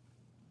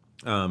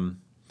 And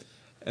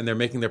they're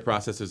making their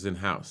processors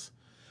in-house.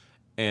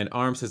 And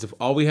ARM says if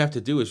all we have to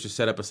do is just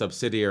set up a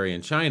subsidiary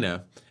in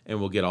China and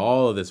we'll get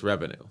all of this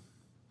revenue.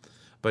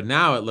 But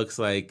now it looks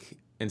like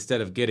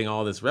instead of getting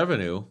all this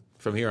revenue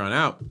from here on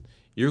out,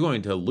 you're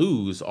going to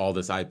lose all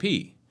this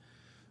IP.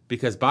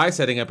 Because by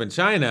setting up in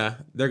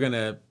China, they're going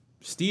to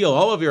steal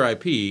all of your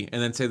IP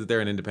and then say that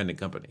they're an independent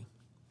company.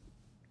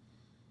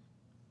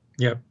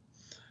 Yep.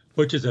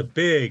 Which is a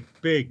big,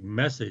 big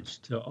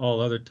message to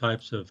all other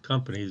types of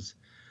companies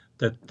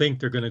that think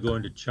they're going to go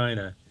into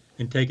China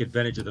and take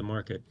advantage of the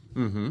market.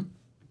 Mm-hmm.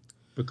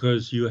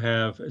 Because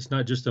it's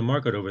not just the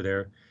market over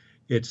there,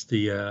 it's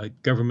the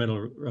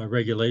governmental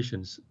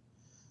regulations.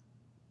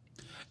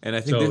 And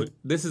I think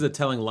this is a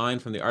telling line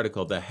from the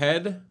article. The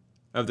head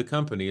of the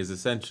company is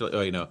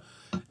essentially,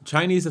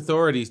 Chinese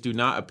authorities do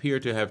not appear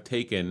to have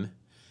taken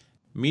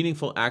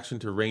meaningful action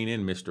to rein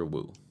in Mr.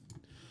 Wu.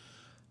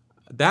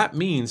 That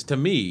means to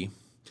me,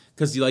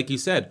 because like you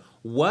said,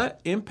 what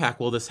impact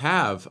will this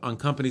have on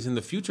companies in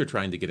the future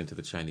trying to get into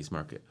the Chinese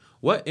market?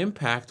 What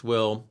impact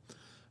will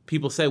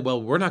people say, well,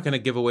 we're not going to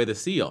give away the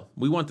seal.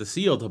 We want the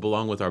seal to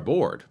belong with our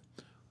board.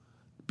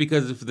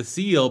 Because if the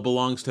seal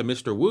belongs to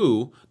Mr.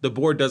 Wu, the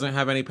board doesn't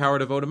have any power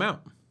to vote him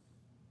out.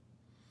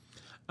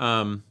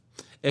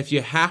 If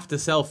you have to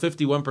sell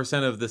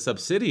 51% of the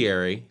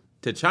subsidiary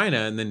to China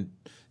and then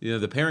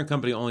the parent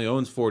company only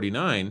owns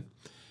 49%,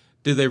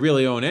 do they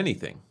really own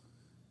anything?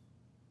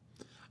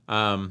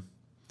 And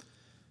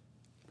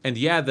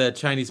yeah, the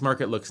Chinese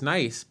market looks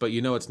nice, but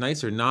it's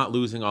nicer not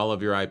losing all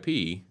of your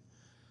IP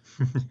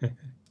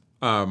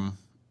or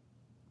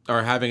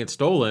having it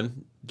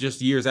stolen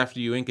just years after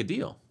you ink a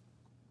deal.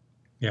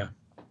 Yeah.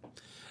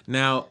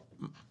 Now,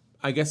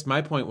 I guess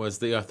my point was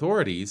the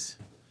authorities,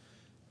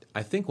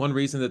 I think one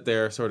reason that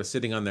they're sort of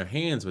sitting on their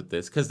hands with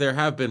this, because there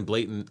have been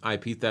blatant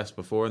IP thefts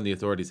before and the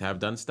authorities have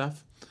done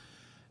stuff,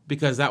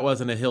 because that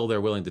wasn't a hill they're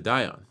willing to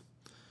die on.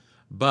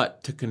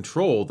 But to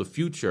control the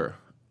future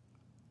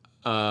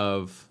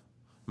of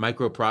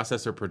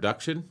microprocessor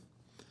production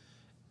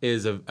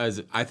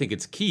I think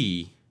it's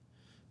key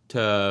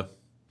to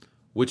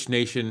which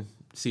nation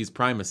sees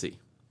primacy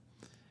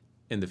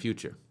in the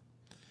future.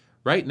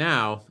 Right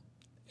now,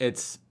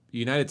 it's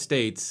United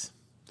States,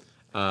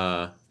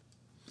 and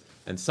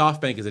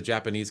SoftBank is a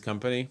Japanese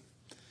company.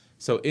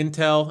 So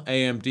Intel,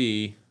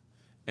 AMD,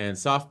 and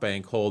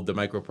SoftBank hold the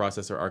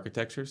microprocessor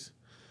architectures,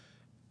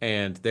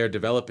 and they're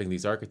developing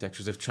these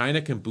architectures. If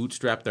China can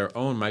bootstrap their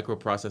own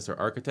microprocessor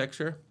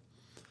architecture,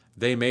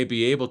 they may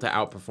be able to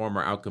outperform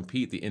or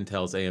outcompete the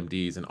Intels,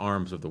 AMDs, and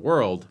ARMs of the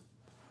world,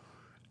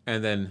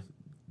 and then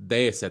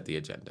they set the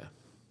agenda.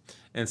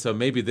 And so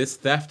maybe this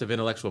theft of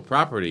intellectual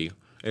property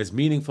is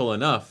meaningful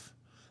enough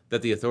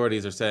that the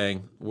authorities are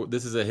saying,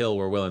 this is a hill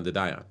we're willing to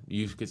die on.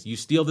 You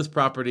steal this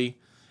property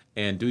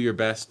and do your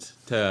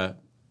best to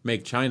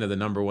make China the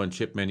 #1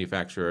 chip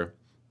manufacturer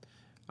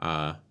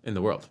in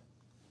the world.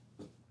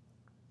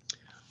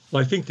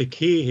 Well, I think the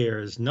key here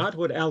is not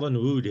what Alan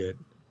Wu did,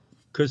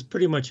 because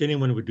pretty much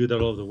anyone would do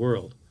that all over the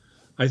world.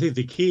 I think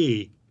the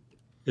key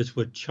is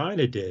what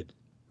China did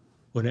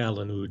when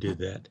Alan Wu did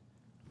that.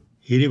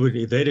 They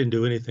didn't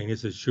do anything. He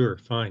said, sure,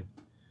 fine.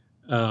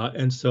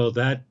 And so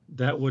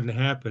that wouldn't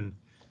happen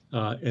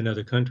in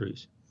other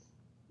countries.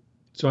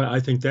 So I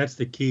think that's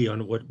the key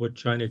on what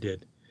China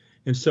did.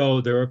 And so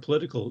there are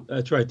political,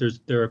 that's right,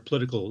 there are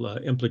political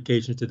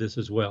implications to this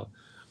as well.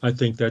 I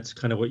think that's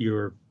kind of what you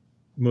were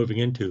moving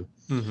into.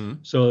 Mm-hmm.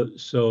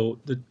 So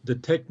the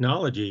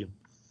technology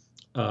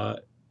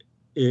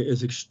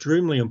is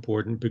extremely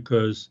important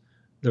because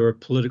there are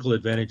political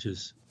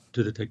advantages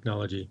to the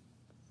technology.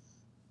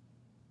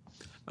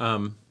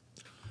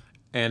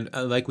 And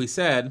like we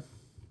said,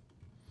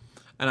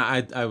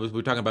 and we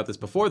were talking about this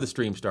before the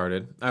stream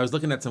started. I was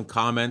looking at some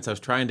comments. I was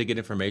trying to get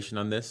information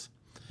on this,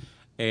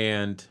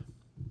 and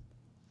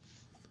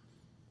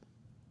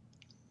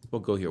we'll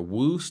go here.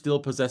 Wu still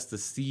possessed the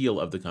seal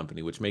of the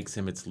company, which makes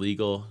him its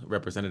legal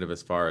representative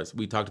as far as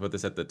we talked about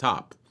this at the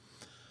top.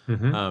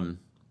 Mm-hmm.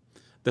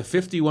 The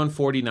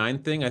 5149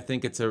 thing, I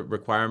think it's a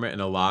requirement in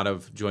a lot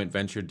of joint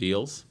venture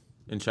deals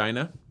in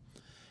China.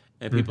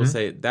 And people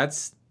say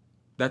that's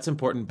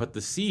important, but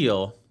the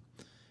seal,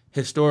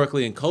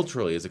 historically and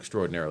culturally, is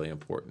extraordinarily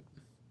important.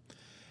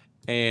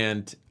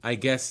 And I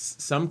guess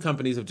some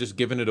companies have just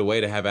given it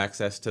away to have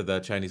access to the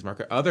Chinese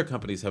market. Other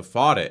companies have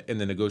fought it in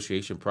the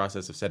negotiation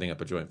process of setting up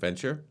a joint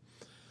venture.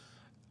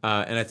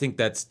 And I think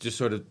that's just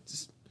sort of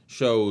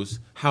shows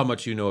how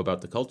much you know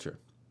about the culture.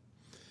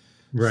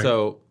 Right.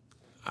 So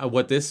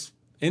what this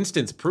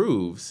instance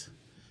proves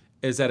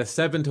is that a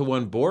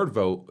 7-1 board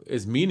vote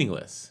is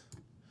meaningless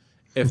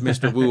if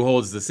Mr. Wu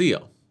holds the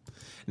seal.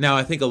 Now,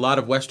 I think a lot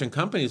of Western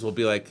companies will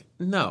be like,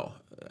 no,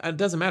 it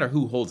doesn't matter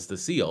who holds the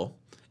seal.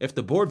 If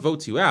the board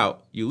votes you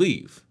out, you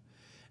leave.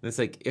 And it's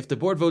like, if the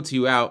board votes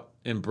you out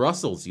in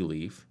Brussels, you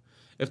leave.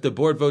 If the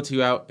board votes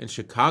you out in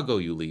Chicago,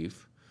 you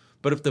leave.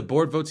 But if the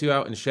board votes you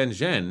out in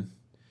Shenzhen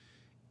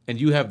and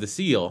you have the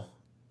seal,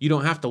 you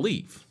don't have to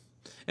leave.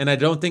 And I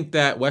don't think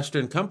that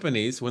Western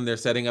companies, when they're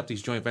setting up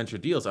these joint venture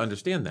deals,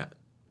 understand that.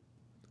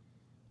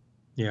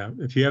 Yeah,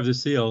 if you have the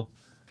seal,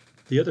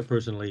 the other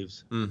person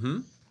leaves. Mm-hmm.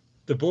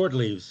 The board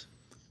leaves.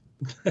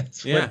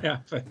 That's what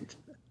happened.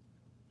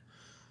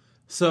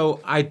 So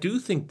I do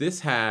think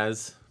this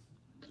has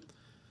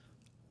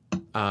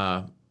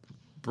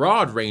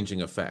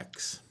broad-ranging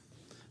effects.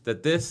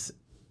 That this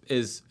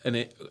is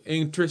an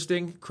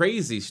interesting,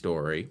 crazy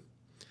story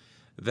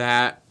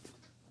that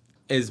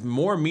is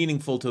more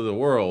meaningful to the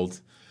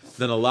world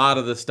than a lot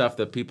of the stuff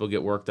that people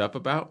get worked up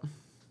about.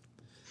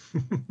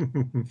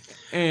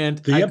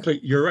 And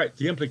you're right.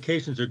 The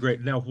implications are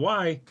great. Now,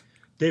 why,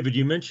 David?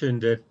 You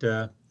mentioned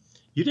that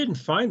you didn't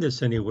find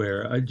this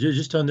anywhere.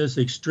 Just on this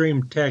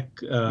extreme tech.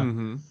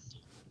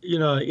 You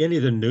know, any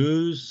of the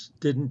news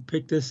didn't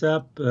pick this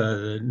up.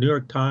 The New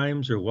York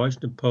Times or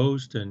Washington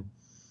Post, and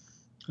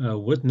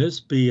wouldn't this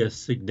be a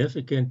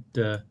significant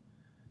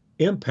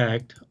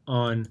impact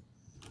on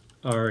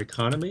our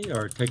economy,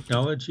 our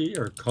technology,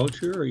 our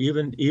culture, or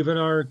even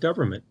our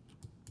government?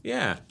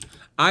 Yeah,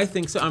 I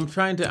think so. I'm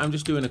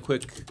just doing a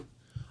quick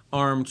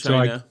arm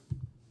China. So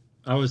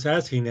I was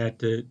asking that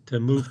to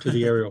move to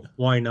the area.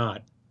 Why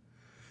not?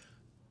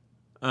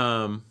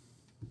 Go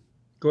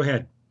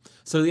ahead.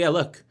 So yeah,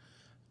 look,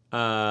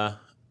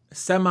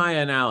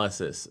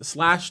 semi-analysis.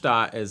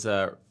 Slashdot is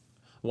a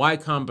Y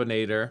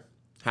Combinator,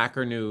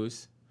 Hacker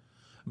News.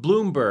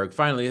 Bloomberg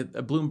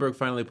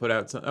finally put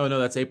out some, oh no,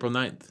 that's April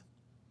 9th.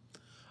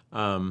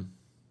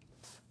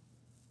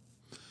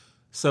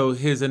 So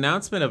his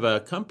announcement of a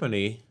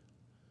company,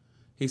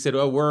 he said,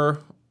 "Oh, we're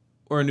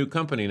a new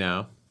company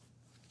now."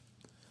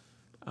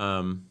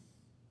 I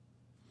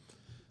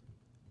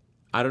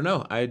don't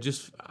know. I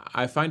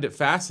find it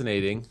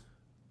fascinating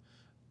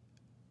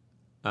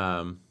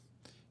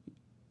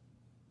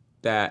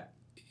that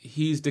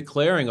he's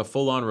declaring a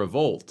full-on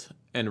revolt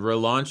and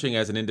relaunching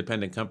as an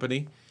independent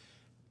company,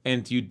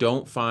 and you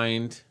don't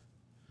find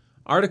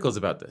articles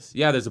about this.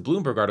 Yeah, there's a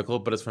Bloomberg article,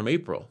 but it's from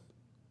April.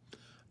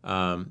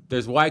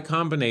 There's Y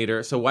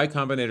Combinator. So Y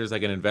Combinator is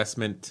like an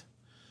investment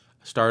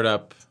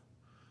startup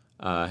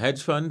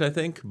hedge fund, I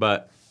think,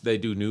 but they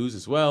do news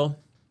as well.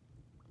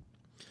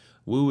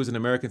 Wu is an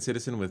American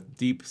citizen with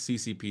deep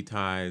CCP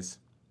ties.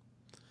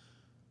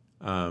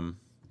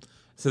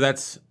 So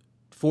that's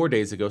 4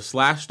 days ago.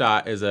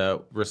 Slashdot is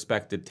a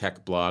respected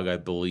tech blog, I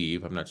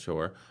believe. I'm not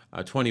sure.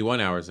 21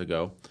 hours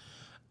ago.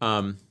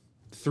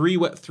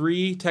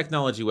 Three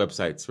technology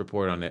websites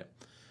report on it.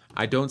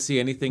 I don't see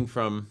anything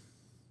from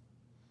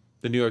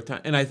the New York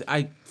Times. And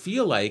I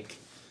feel like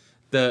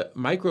the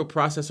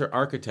microprocessor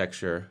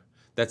architecture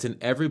that's in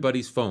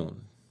everybody's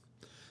phone,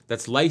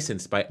 that's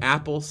licensed by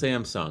Apple,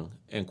 Samsung,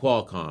 and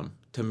Qualcomm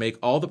to make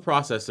all the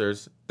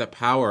processors that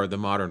power the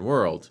modern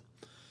world,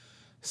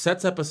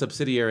 sets up a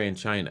subsidiary in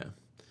China.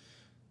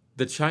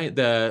 The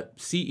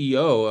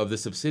CEO of the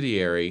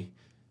subsidiary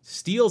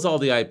steals all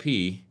the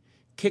IP,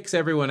 kicks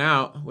everyone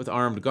out with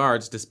armed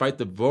guards despite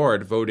the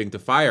board voting to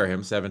fire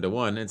him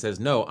 7-1, and says,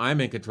 no, I'm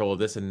in control of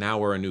this and now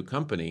we're a new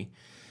company.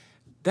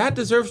 That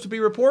deserves to be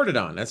reported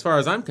on, as far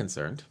as I'm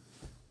concerned.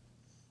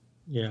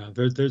 Yeah,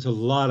 there's a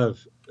lot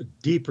of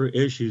deeper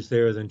issues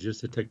there than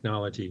just the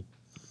technology.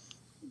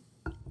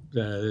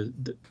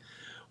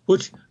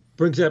 Which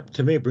brings up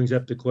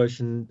the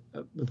question,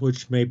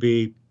 which may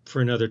be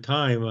for another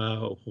time,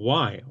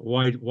 why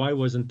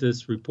wasn't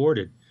this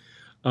reported?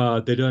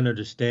 They don't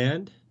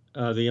understand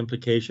the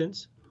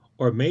implications,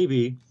 or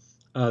maybe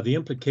the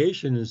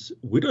implications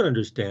we don't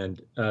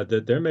understand,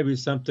 that there may be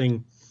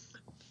something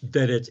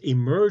that it's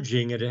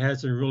emerging and it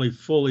hasn't really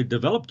fully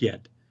developed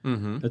yet.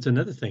 Mm-hmm. That's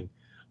another thing.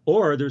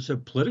 Or there's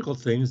some political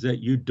things that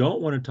you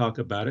don't want to talk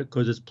about it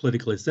because it's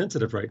politically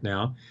sensitive right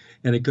now,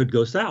 and it could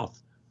go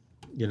south.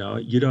 You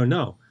don't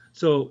know.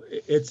 So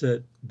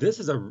this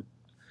is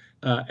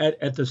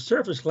at the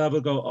surface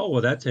level, go, oh,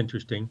 well, that's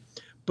interesting.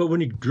 But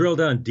when you drill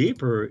down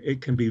deeper,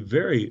 it can be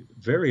very,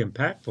 very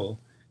impactful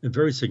and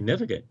very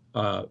significant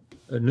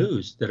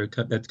news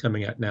that's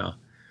coming out now.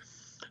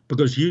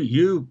 Because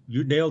you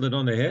nailed it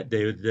on the head,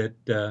 David,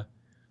 that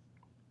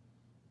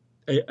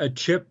a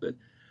chip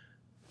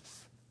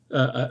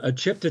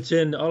that's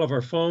in all of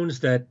our phones,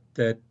 that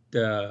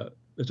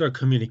it's our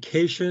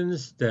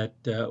communications, that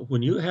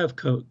when you have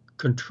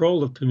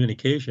control of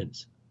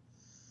communications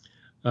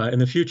in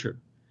the future,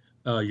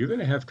 you're going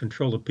to have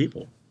control of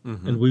people.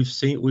 Mm-hmm. And we've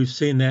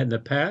seen that in the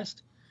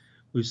past,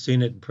 we've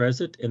seen it in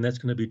present, and that's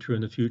going to be true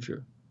in the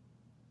future.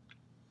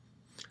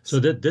 So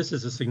this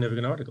is a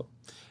significant article.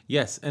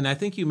 Yes, and I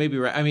think you may be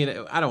right. I mean,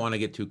 I don't want to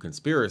get too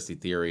conspiracy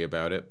theory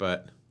about it,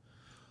 but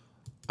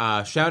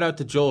shout out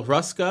to Joel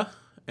Ruska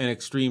and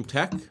Extreme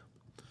Tech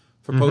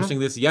for posting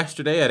this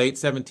yesterday at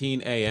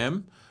 8:17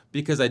 a.m.,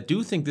 because I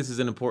do think this is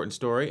an important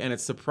story, and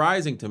it's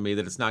surprising to me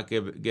that it's not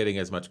getting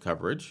as much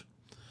coverage.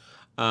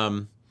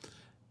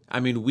 I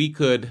mean, we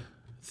could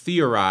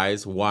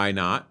theorize why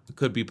not. It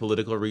could be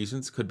political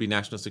reasons, could be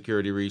national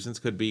security reasons,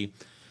 could be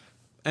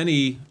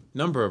any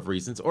number of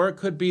reasons, or it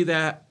could be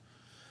that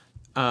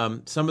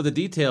some of the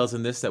details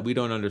in this that we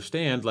don't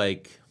understand,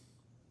 like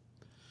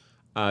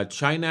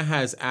China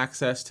has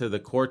access to the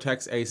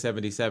Cortex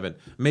A77.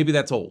 Maybe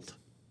that's old,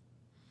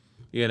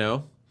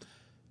 and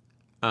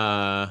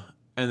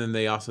then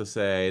they also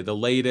say the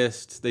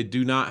latest, they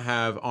do not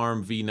have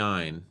ARM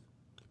v9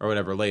 or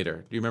whatever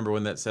later. Do you remember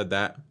when that said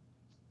that?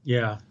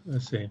 Yeah,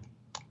 let's see.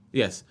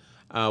 Yes.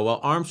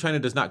 Well, ARM China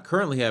does not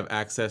currently have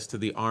access to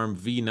the ARM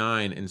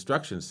v9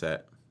 instruction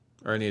set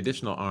or any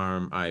additional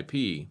ARM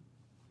IP.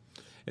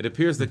 It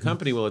appears the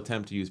company will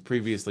attempt to use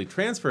previously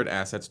transferred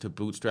assets to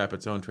bootstrap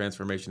its own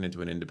transformation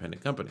into an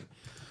independent company.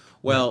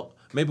 Well,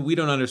 maybe we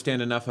don't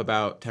understand enough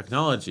about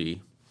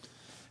technology,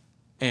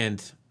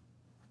 and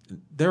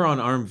they're on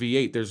ARM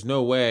v8. There's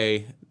no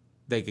way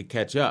they could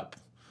catch up,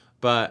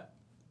 but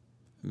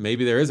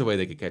maybe there is a way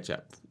they could catch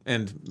up,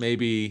 and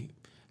maybe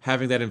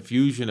having that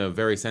infusion of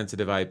very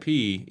sensitive IP,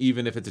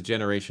 even if it's a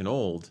generation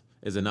old,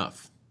 is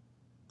enough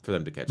for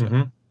them to catch up.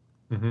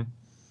 Mm-hmm.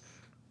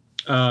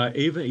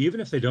 Even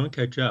if they don't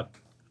catch up,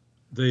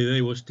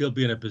 they will still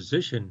be in a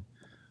position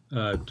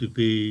to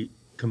be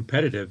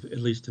competitive, at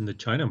least in the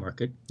China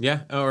market.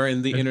 Yeah, or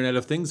in the Internet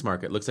of Things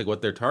market. Looks like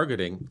what they're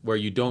targeting, where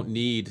you don't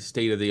need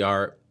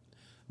state-of-the-art,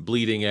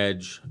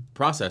 bleeding-edge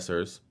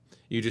processors.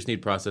 You just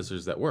need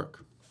processors that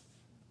work.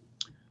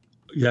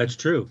 Yeah, that's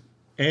true.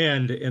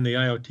 And in the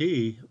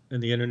IoT, in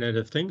the Internet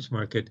of Things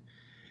market,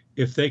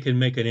 if they can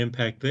make an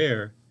impact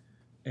there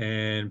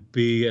and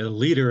be a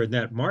leader in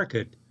that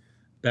market,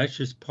 that's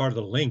just part of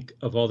the link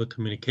of all the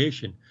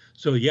communication.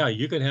 So yeah,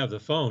 you can have the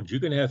phones, you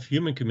can have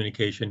human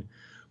communication.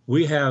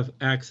 We have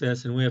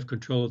access and we have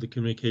control of the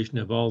communication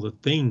of all the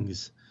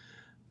things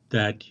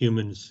that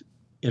humans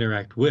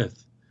interact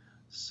with.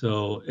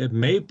 So it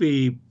may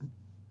be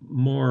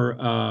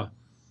more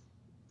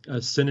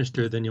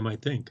sinister than you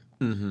might think,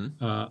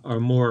 or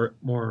more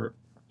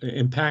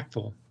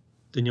impactful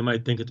than you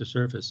might think at the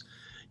surface.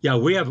 Yeah,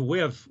 we have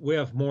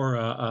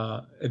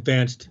more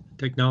advanced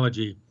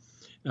technology.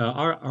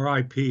 Our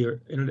IP,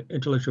 or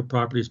intellectual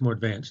property, is more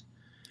advanced.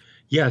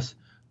 Yes,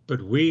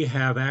 but we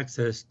have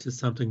access to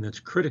something that's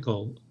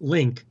critical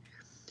link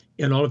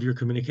in all of your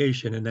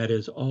communication, and that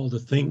is all the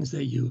things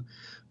that you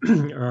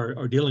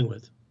are dealing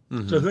with.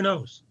 So who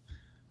knows?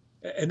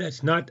 And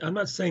that's not, I'm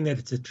not saying that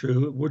it's a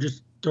true, we're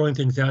just throwing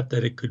things out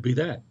that it could be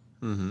that.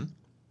 Mm-hmm.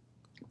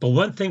 But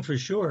one thing for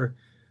sure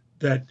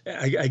that,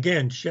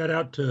 again, shout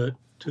out to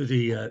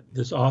the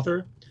this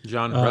author,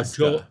 John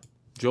Hruska.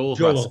 Joel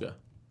Joel. Hruska.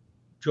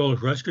 Joel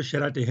Hruska.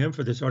 Shout out to him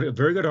for this article.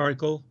 Very good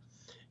article.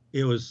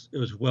 It was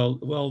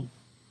well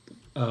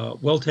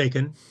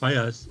taken by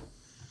us,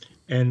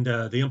 and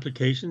the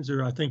implications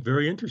are, I think,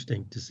 very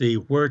interesting to see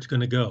where it's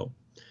going to go.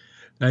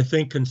 And I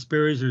think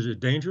conspirators are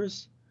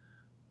dangerous,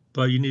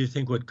 but you need to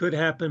think what could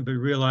happen, but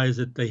realize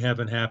that they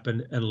haven't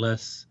happened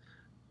unless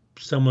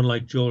someone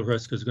like Joel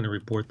Hruska is going to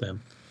report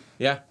them.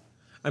 Yeah.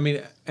 I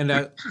mean,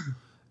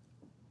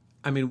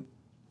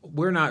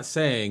 we're not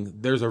saying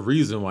there's a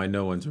reason why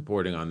no one's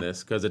reporting on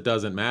this because it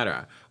doesn't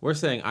matter. We're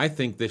saying I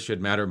think this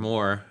should matter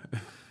more.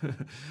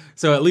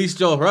 So at least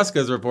Joel Hruska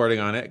is reporting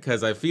on it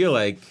because I feel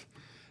like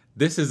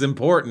this is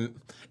important.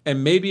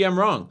 And maybe I'm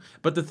wrong.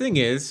 But the thing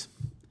is,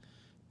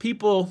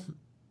 people,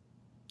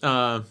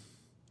 they'll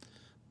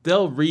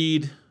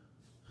read.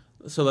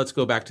 So let's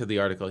go back to the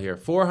article here.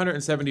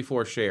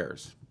 474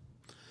 shares.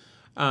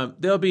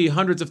 There'll be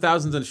hundreds of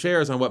thousands of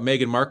shares on what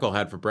Meghan Markle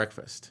had for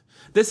breakfast.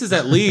 This is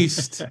at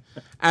least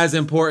as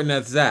important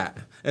as that.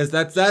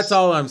 That's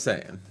all I'm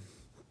saying.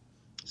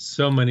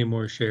 So many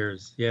more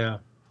shares, yeah,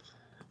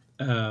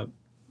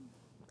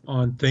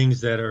 on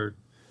things that are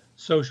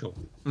social,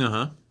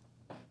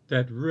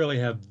 that really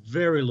have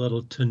very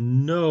little to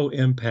no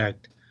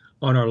impact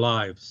on our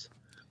lives,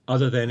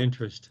 other than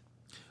interest.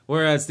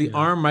 Whereas the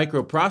ARM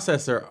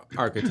microprocessor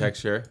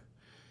architecture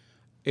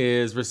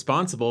is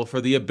responsible for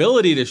the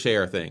ability to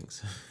share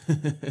things.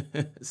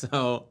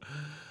 So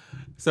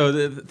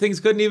the things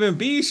couldn't even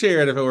be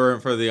shared if it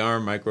weren't for the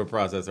ARM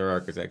microprocessor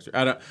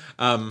architecture.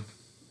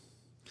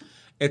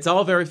 It's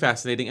all very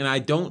fascinating, and I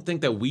don't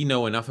think that we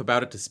know enough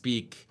about it to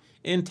speak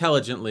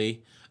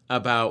intelligently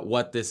about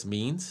what this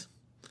means,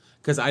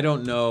 because I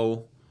don't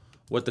know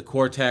what the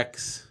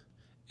Cortex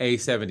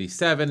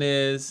A77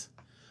 is.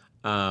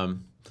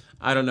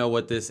 I don't know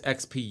what this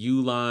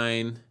XPU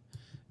line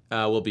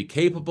will be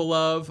capable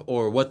of,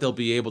 or what they'll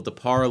be able to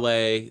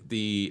parlay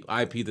the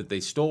IP that they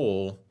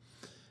stole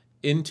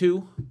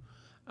into.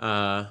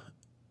 And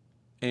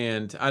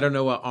I don't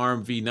know what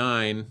ARM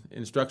v9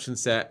 instruction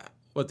set,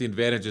 what the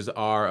advantages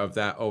are of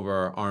that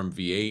over ARM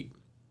v8.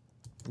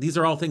 These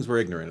are all things we're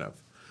ignorant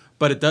of.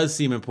 But it does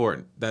seem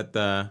important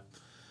that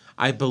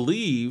I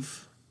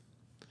believe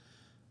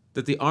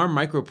that the ARM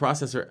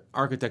microprocessor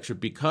architecture,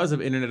 because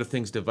of Internet of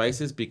Things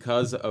devices,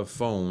 because of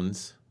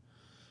phones,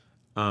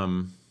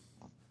 and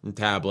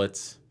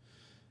tablets,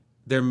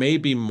 there may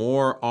be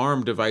more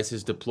ARM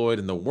devices deployed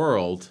in the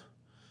world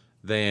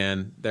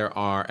than there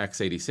are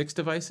x86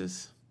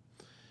 devices,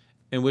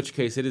 in which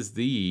case it is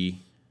the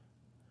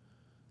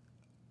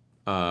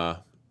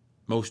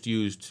most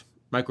used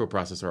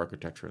microprocessor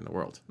architecture in the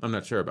world. I'm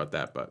not sure about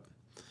that, but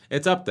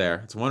it's up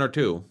there. It's one or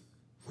two.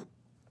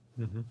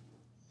 Mm-hmm.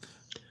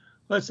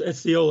 Well,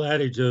 it's the old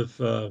adage of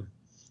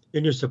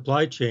in your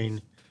supply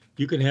chain,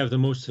 you can have the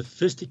most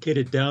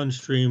sophisticated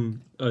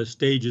downstream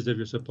stages of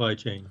your supply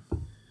chain.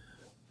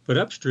 But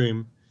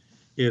upstream,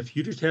 if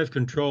you just have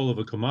control of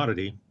a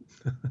commodity,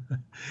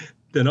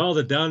 then all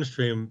the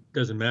downstream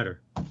doesn't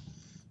matter.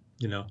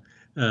 You know,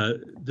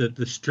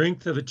 the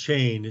strength of a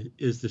chain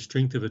is the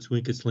strength of its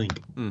weakest link.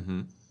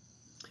 Mm-hmm.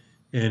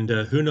 And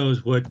who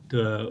knows what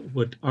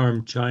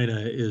ARM China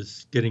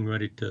is getting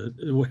ready to,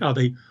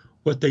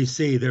 what they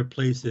see their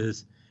place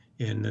is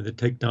in the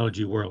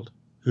technology world.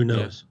 Who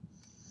knows?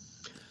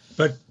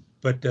 Yeah.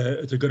 But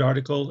it's a good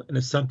article, and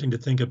it's something to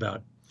think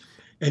about.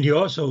 And you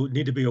also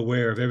need to be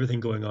aware of everything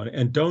going on,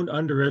 and don't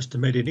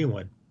underestimate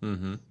anyone.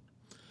 Mm-hmm.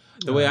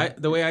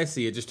 The way I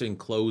see it, just in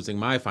closing,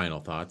 my final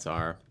thoughts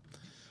are,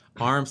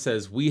 ARM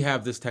says we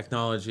have this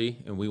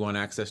technology and we want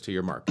access to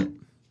your market,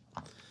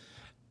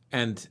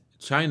 and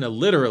China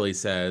literally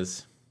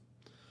says,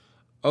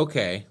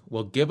 okay,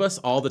 well, give us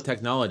all the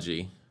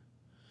technology,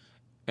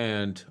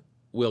 and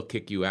we'll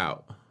kick you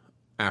out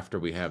after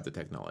we have the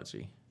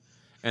technology,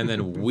 and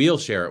then we'll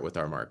share it with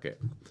our market.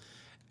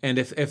 And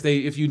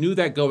if you knew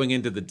that going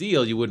into the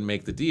deal, you wouldn't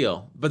make the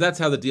deal. But that's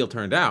how the deal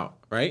turned out,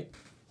 right?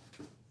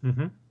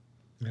 Mm-hmm.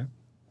 Yeah.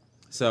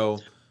 So,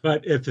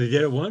 but if they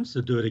did it once,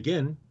 they'll do it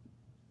again.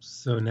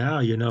 So now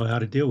you know how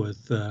to deal with.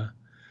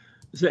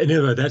 So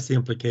anyway, that's the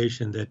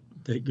implication that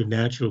you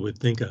naturally would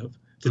think of.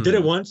 If they did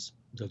it once,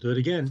 they'll do it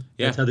again.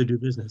 Yeah. That's how they do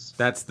business.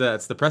 That's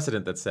the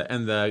precedent that's set,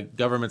 and the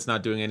government's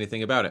not doing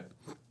anything about it.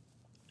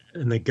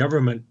 And the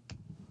government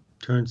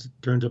turns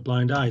a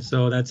blind eye.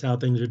 So that's how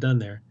things are done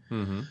there.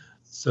 Mm-hmm.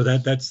 So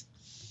that's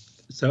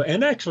so.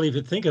 And actually, if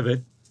you think of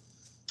it,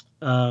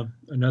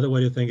 another way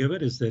to think of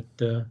it is that,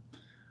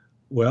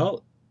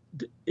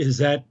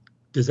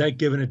 does that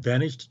give an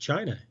advantage to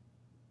China?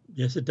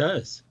 Yes, it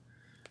does.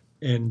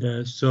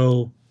 And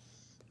so,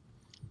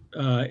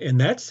 in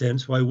that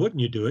sense, why wouldn't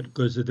you do it?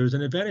 Because there's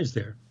an advantage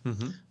there.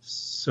 Mm-hmm.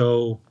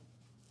 So,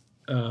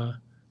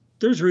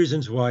 there's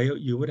reasons why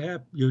you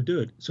would do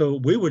it. So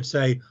we would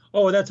say,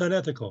 oh, that's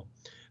unethical.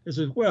 It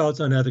says, well,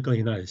 it's unethical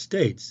in the United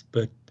States,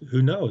 but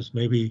who knows?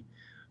 Maybe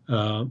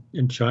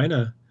In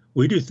China,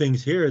 we do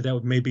things here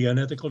that may be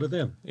unethical to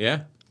them.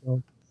 Yeah.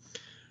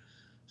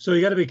 So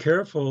you got to be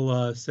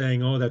careful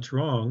saying, "Oh, that's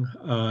wrong."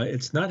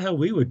 It's not how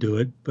we would do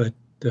it, but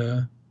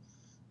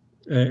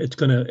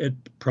it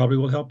probably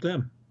will help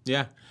them.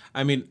 Yeah.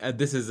 I mean,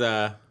 this is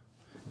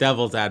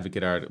devil's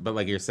advocate art, but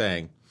like you're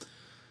saying,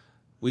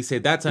 we say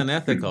that's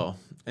unethical,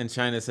 and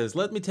China says,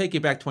 "Let me take you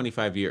back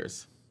 25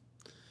 years.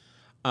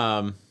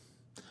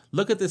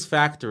 Look at this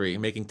factory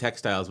making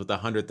textiles with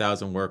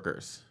 100,000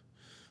 workers.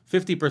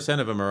 50%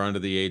 of them are under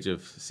the age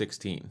of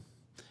 16.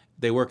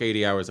 They work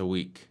 80 hours a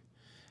week.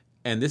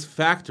 And this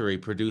factory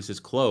produces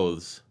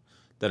clothes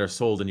that are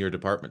sold in your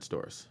department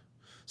stores.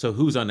 So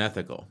who's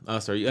unethical?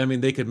 Us or you? I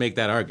mean, they could make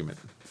that argument.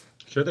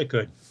 Sure they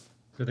could.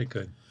 They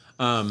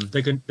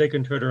can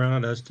turn it around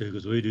on us too,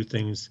 because we do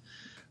things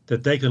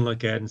that they can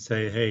look at and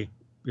say, hey,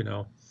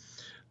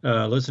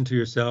 listen to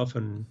yourself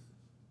and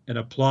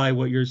apply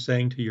what you're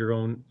saying to your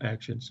own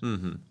actions.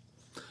 Mm-hmm.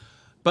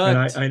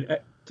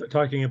 But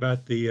talking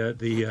about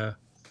they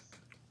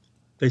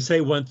say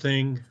one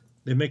thing,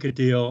 they make a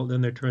deal, then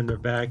they turn their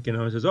back,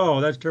 and says,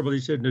 "Oh, that's terrible. You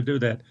shouldn't do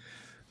that."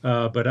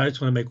 But I just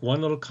want to make one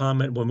little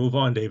comment. We'll move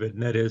on, David,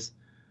 and that is,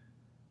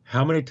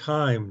 how many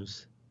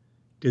times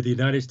did the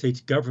United States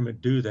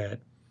government do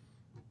that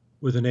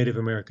with the Native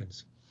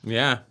Americans?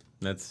 Yeah,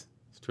 that's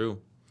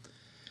true.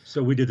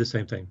 So we did the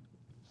same thing.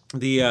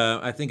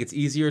 I think it's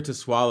easier to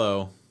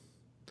swallow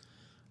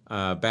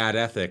bad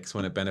ethics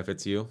when it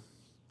benefits you,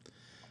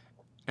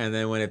 and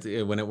then when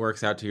it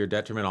works out to your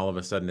detriment, all of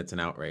a sudden it's an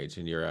outrage,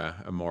 and you're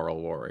a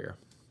moral warrior.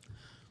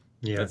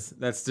 Yeah,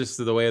 that's just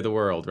the way of the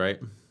world, right?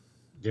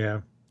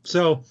 Yeah.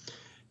 So,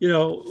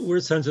 we're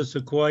Sons of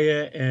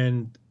Sequoia,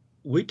 and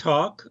we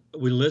talk,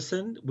 we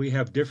listen, we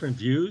have different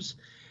views,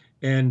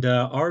 and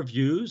our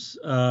views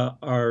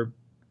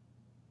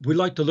we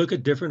like to look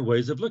at different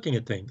ways of looking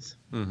at things.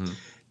 Mm-hmm.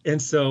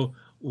 And so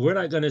we're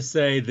not going to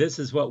say this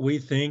is what we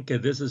think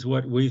and this is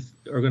what we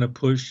are going to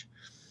push.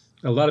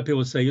 A lot of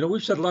people say,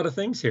 we've said a lot of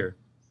things here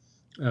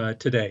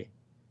today,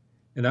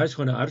 and I just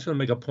want to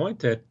make a point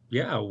that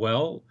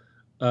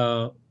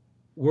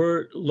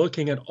we're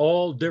looking at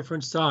all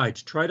different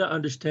sides. Try to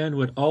understand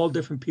what all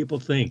different people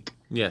think.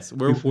 Yes,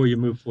 before you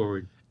move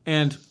forward.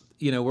 And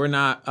we're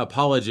not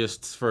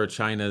apologists for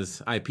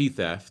China's IP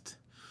theft.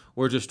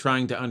 We're just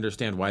trying to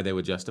understand why they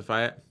would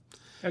justify it.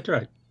 That's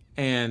right.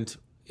 And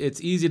it's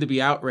easy to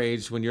be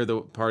outraged when you're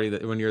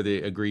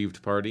the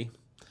aggrieved party.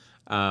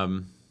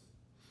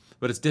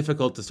 But it's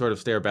difficult to sort of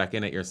stare back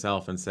in at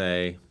yourself and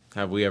say,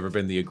 have we ever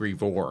been the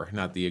aggrievor,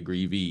 not the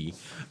aggrievee?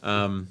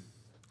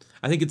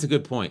 I think it's a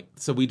good point.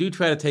 So we do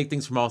try to take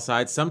things from all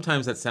sides.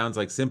 Sometimes that sounds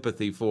like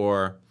sympathy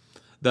for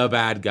the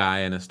bad guy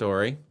in a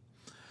story.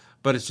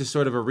 But it's just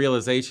sort of a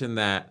realization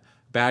that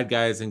bad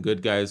guys and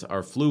good guys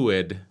are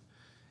fluid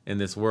in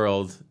this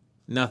world.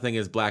 Nothing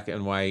is black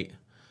and white.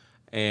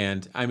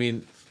 And, I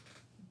mean,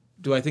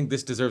 do I think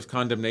this deserves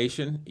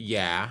condemnation?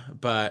 Yeah,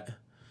 but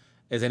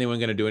is anyone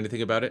going to do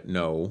anything about it?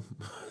 No.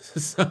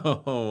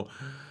 So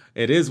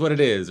it is what it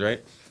is,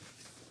 right?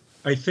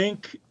 I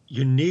think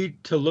you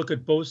need to look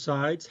at both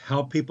sides,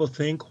 how people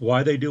think,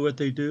 why they do what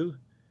they do,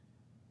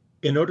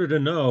 in order to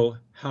know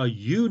how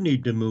you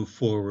need to move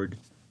forward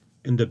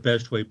in the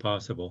best way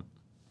possible.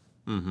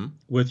 Mm-hmm.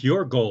 With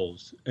your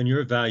goals and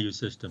your value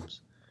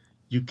systems.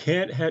 You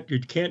can't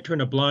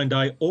turn a blind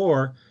eye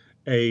or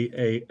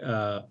a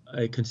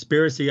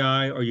conspiracy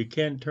eye, or you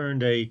can't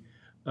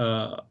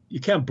you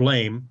can't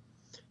blame.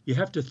 You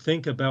have to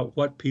think about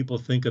what people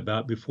think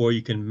about before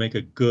you can make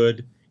a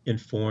good,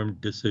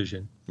 informed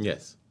decision.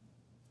 Yes.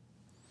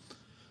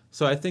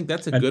 So I think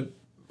that's a good...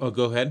 Oh,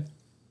 go ahead.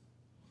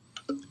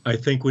 I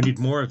think we need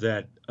more of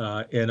that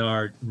in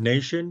our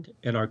nation,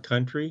 in our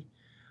country,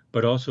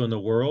 but also in the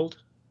world,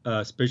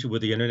 especially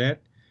with the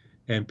internet.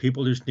 And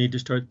people just need to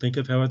start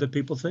thinking of how other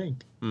people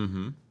think.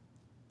 Mm-hmm.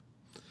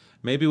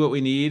 Maybe what we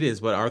need is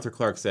what Arthur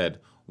Clarke said,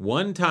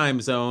 one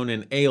time zone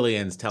and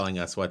aliens telling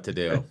us what to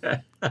do.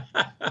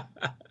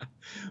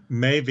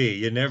 Maybe.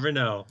 You never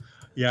know.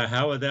 Yeah,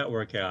 how would that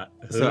work out?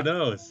 Who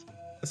knows?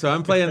 So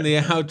I'm playing the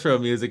outro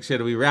music.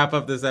 Should we wrap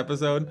up this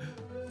episode?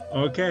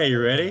 Okay,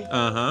 you ready?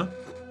 Uh-huh.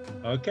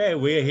 Okay,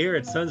 we here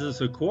at Sons of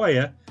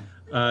Sequoia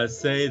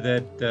say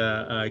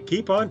that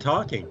keep on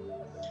talking,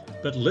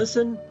 but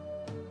listen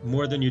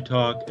more than you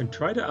talk and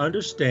try to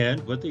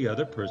understand what the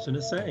other person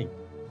is saying.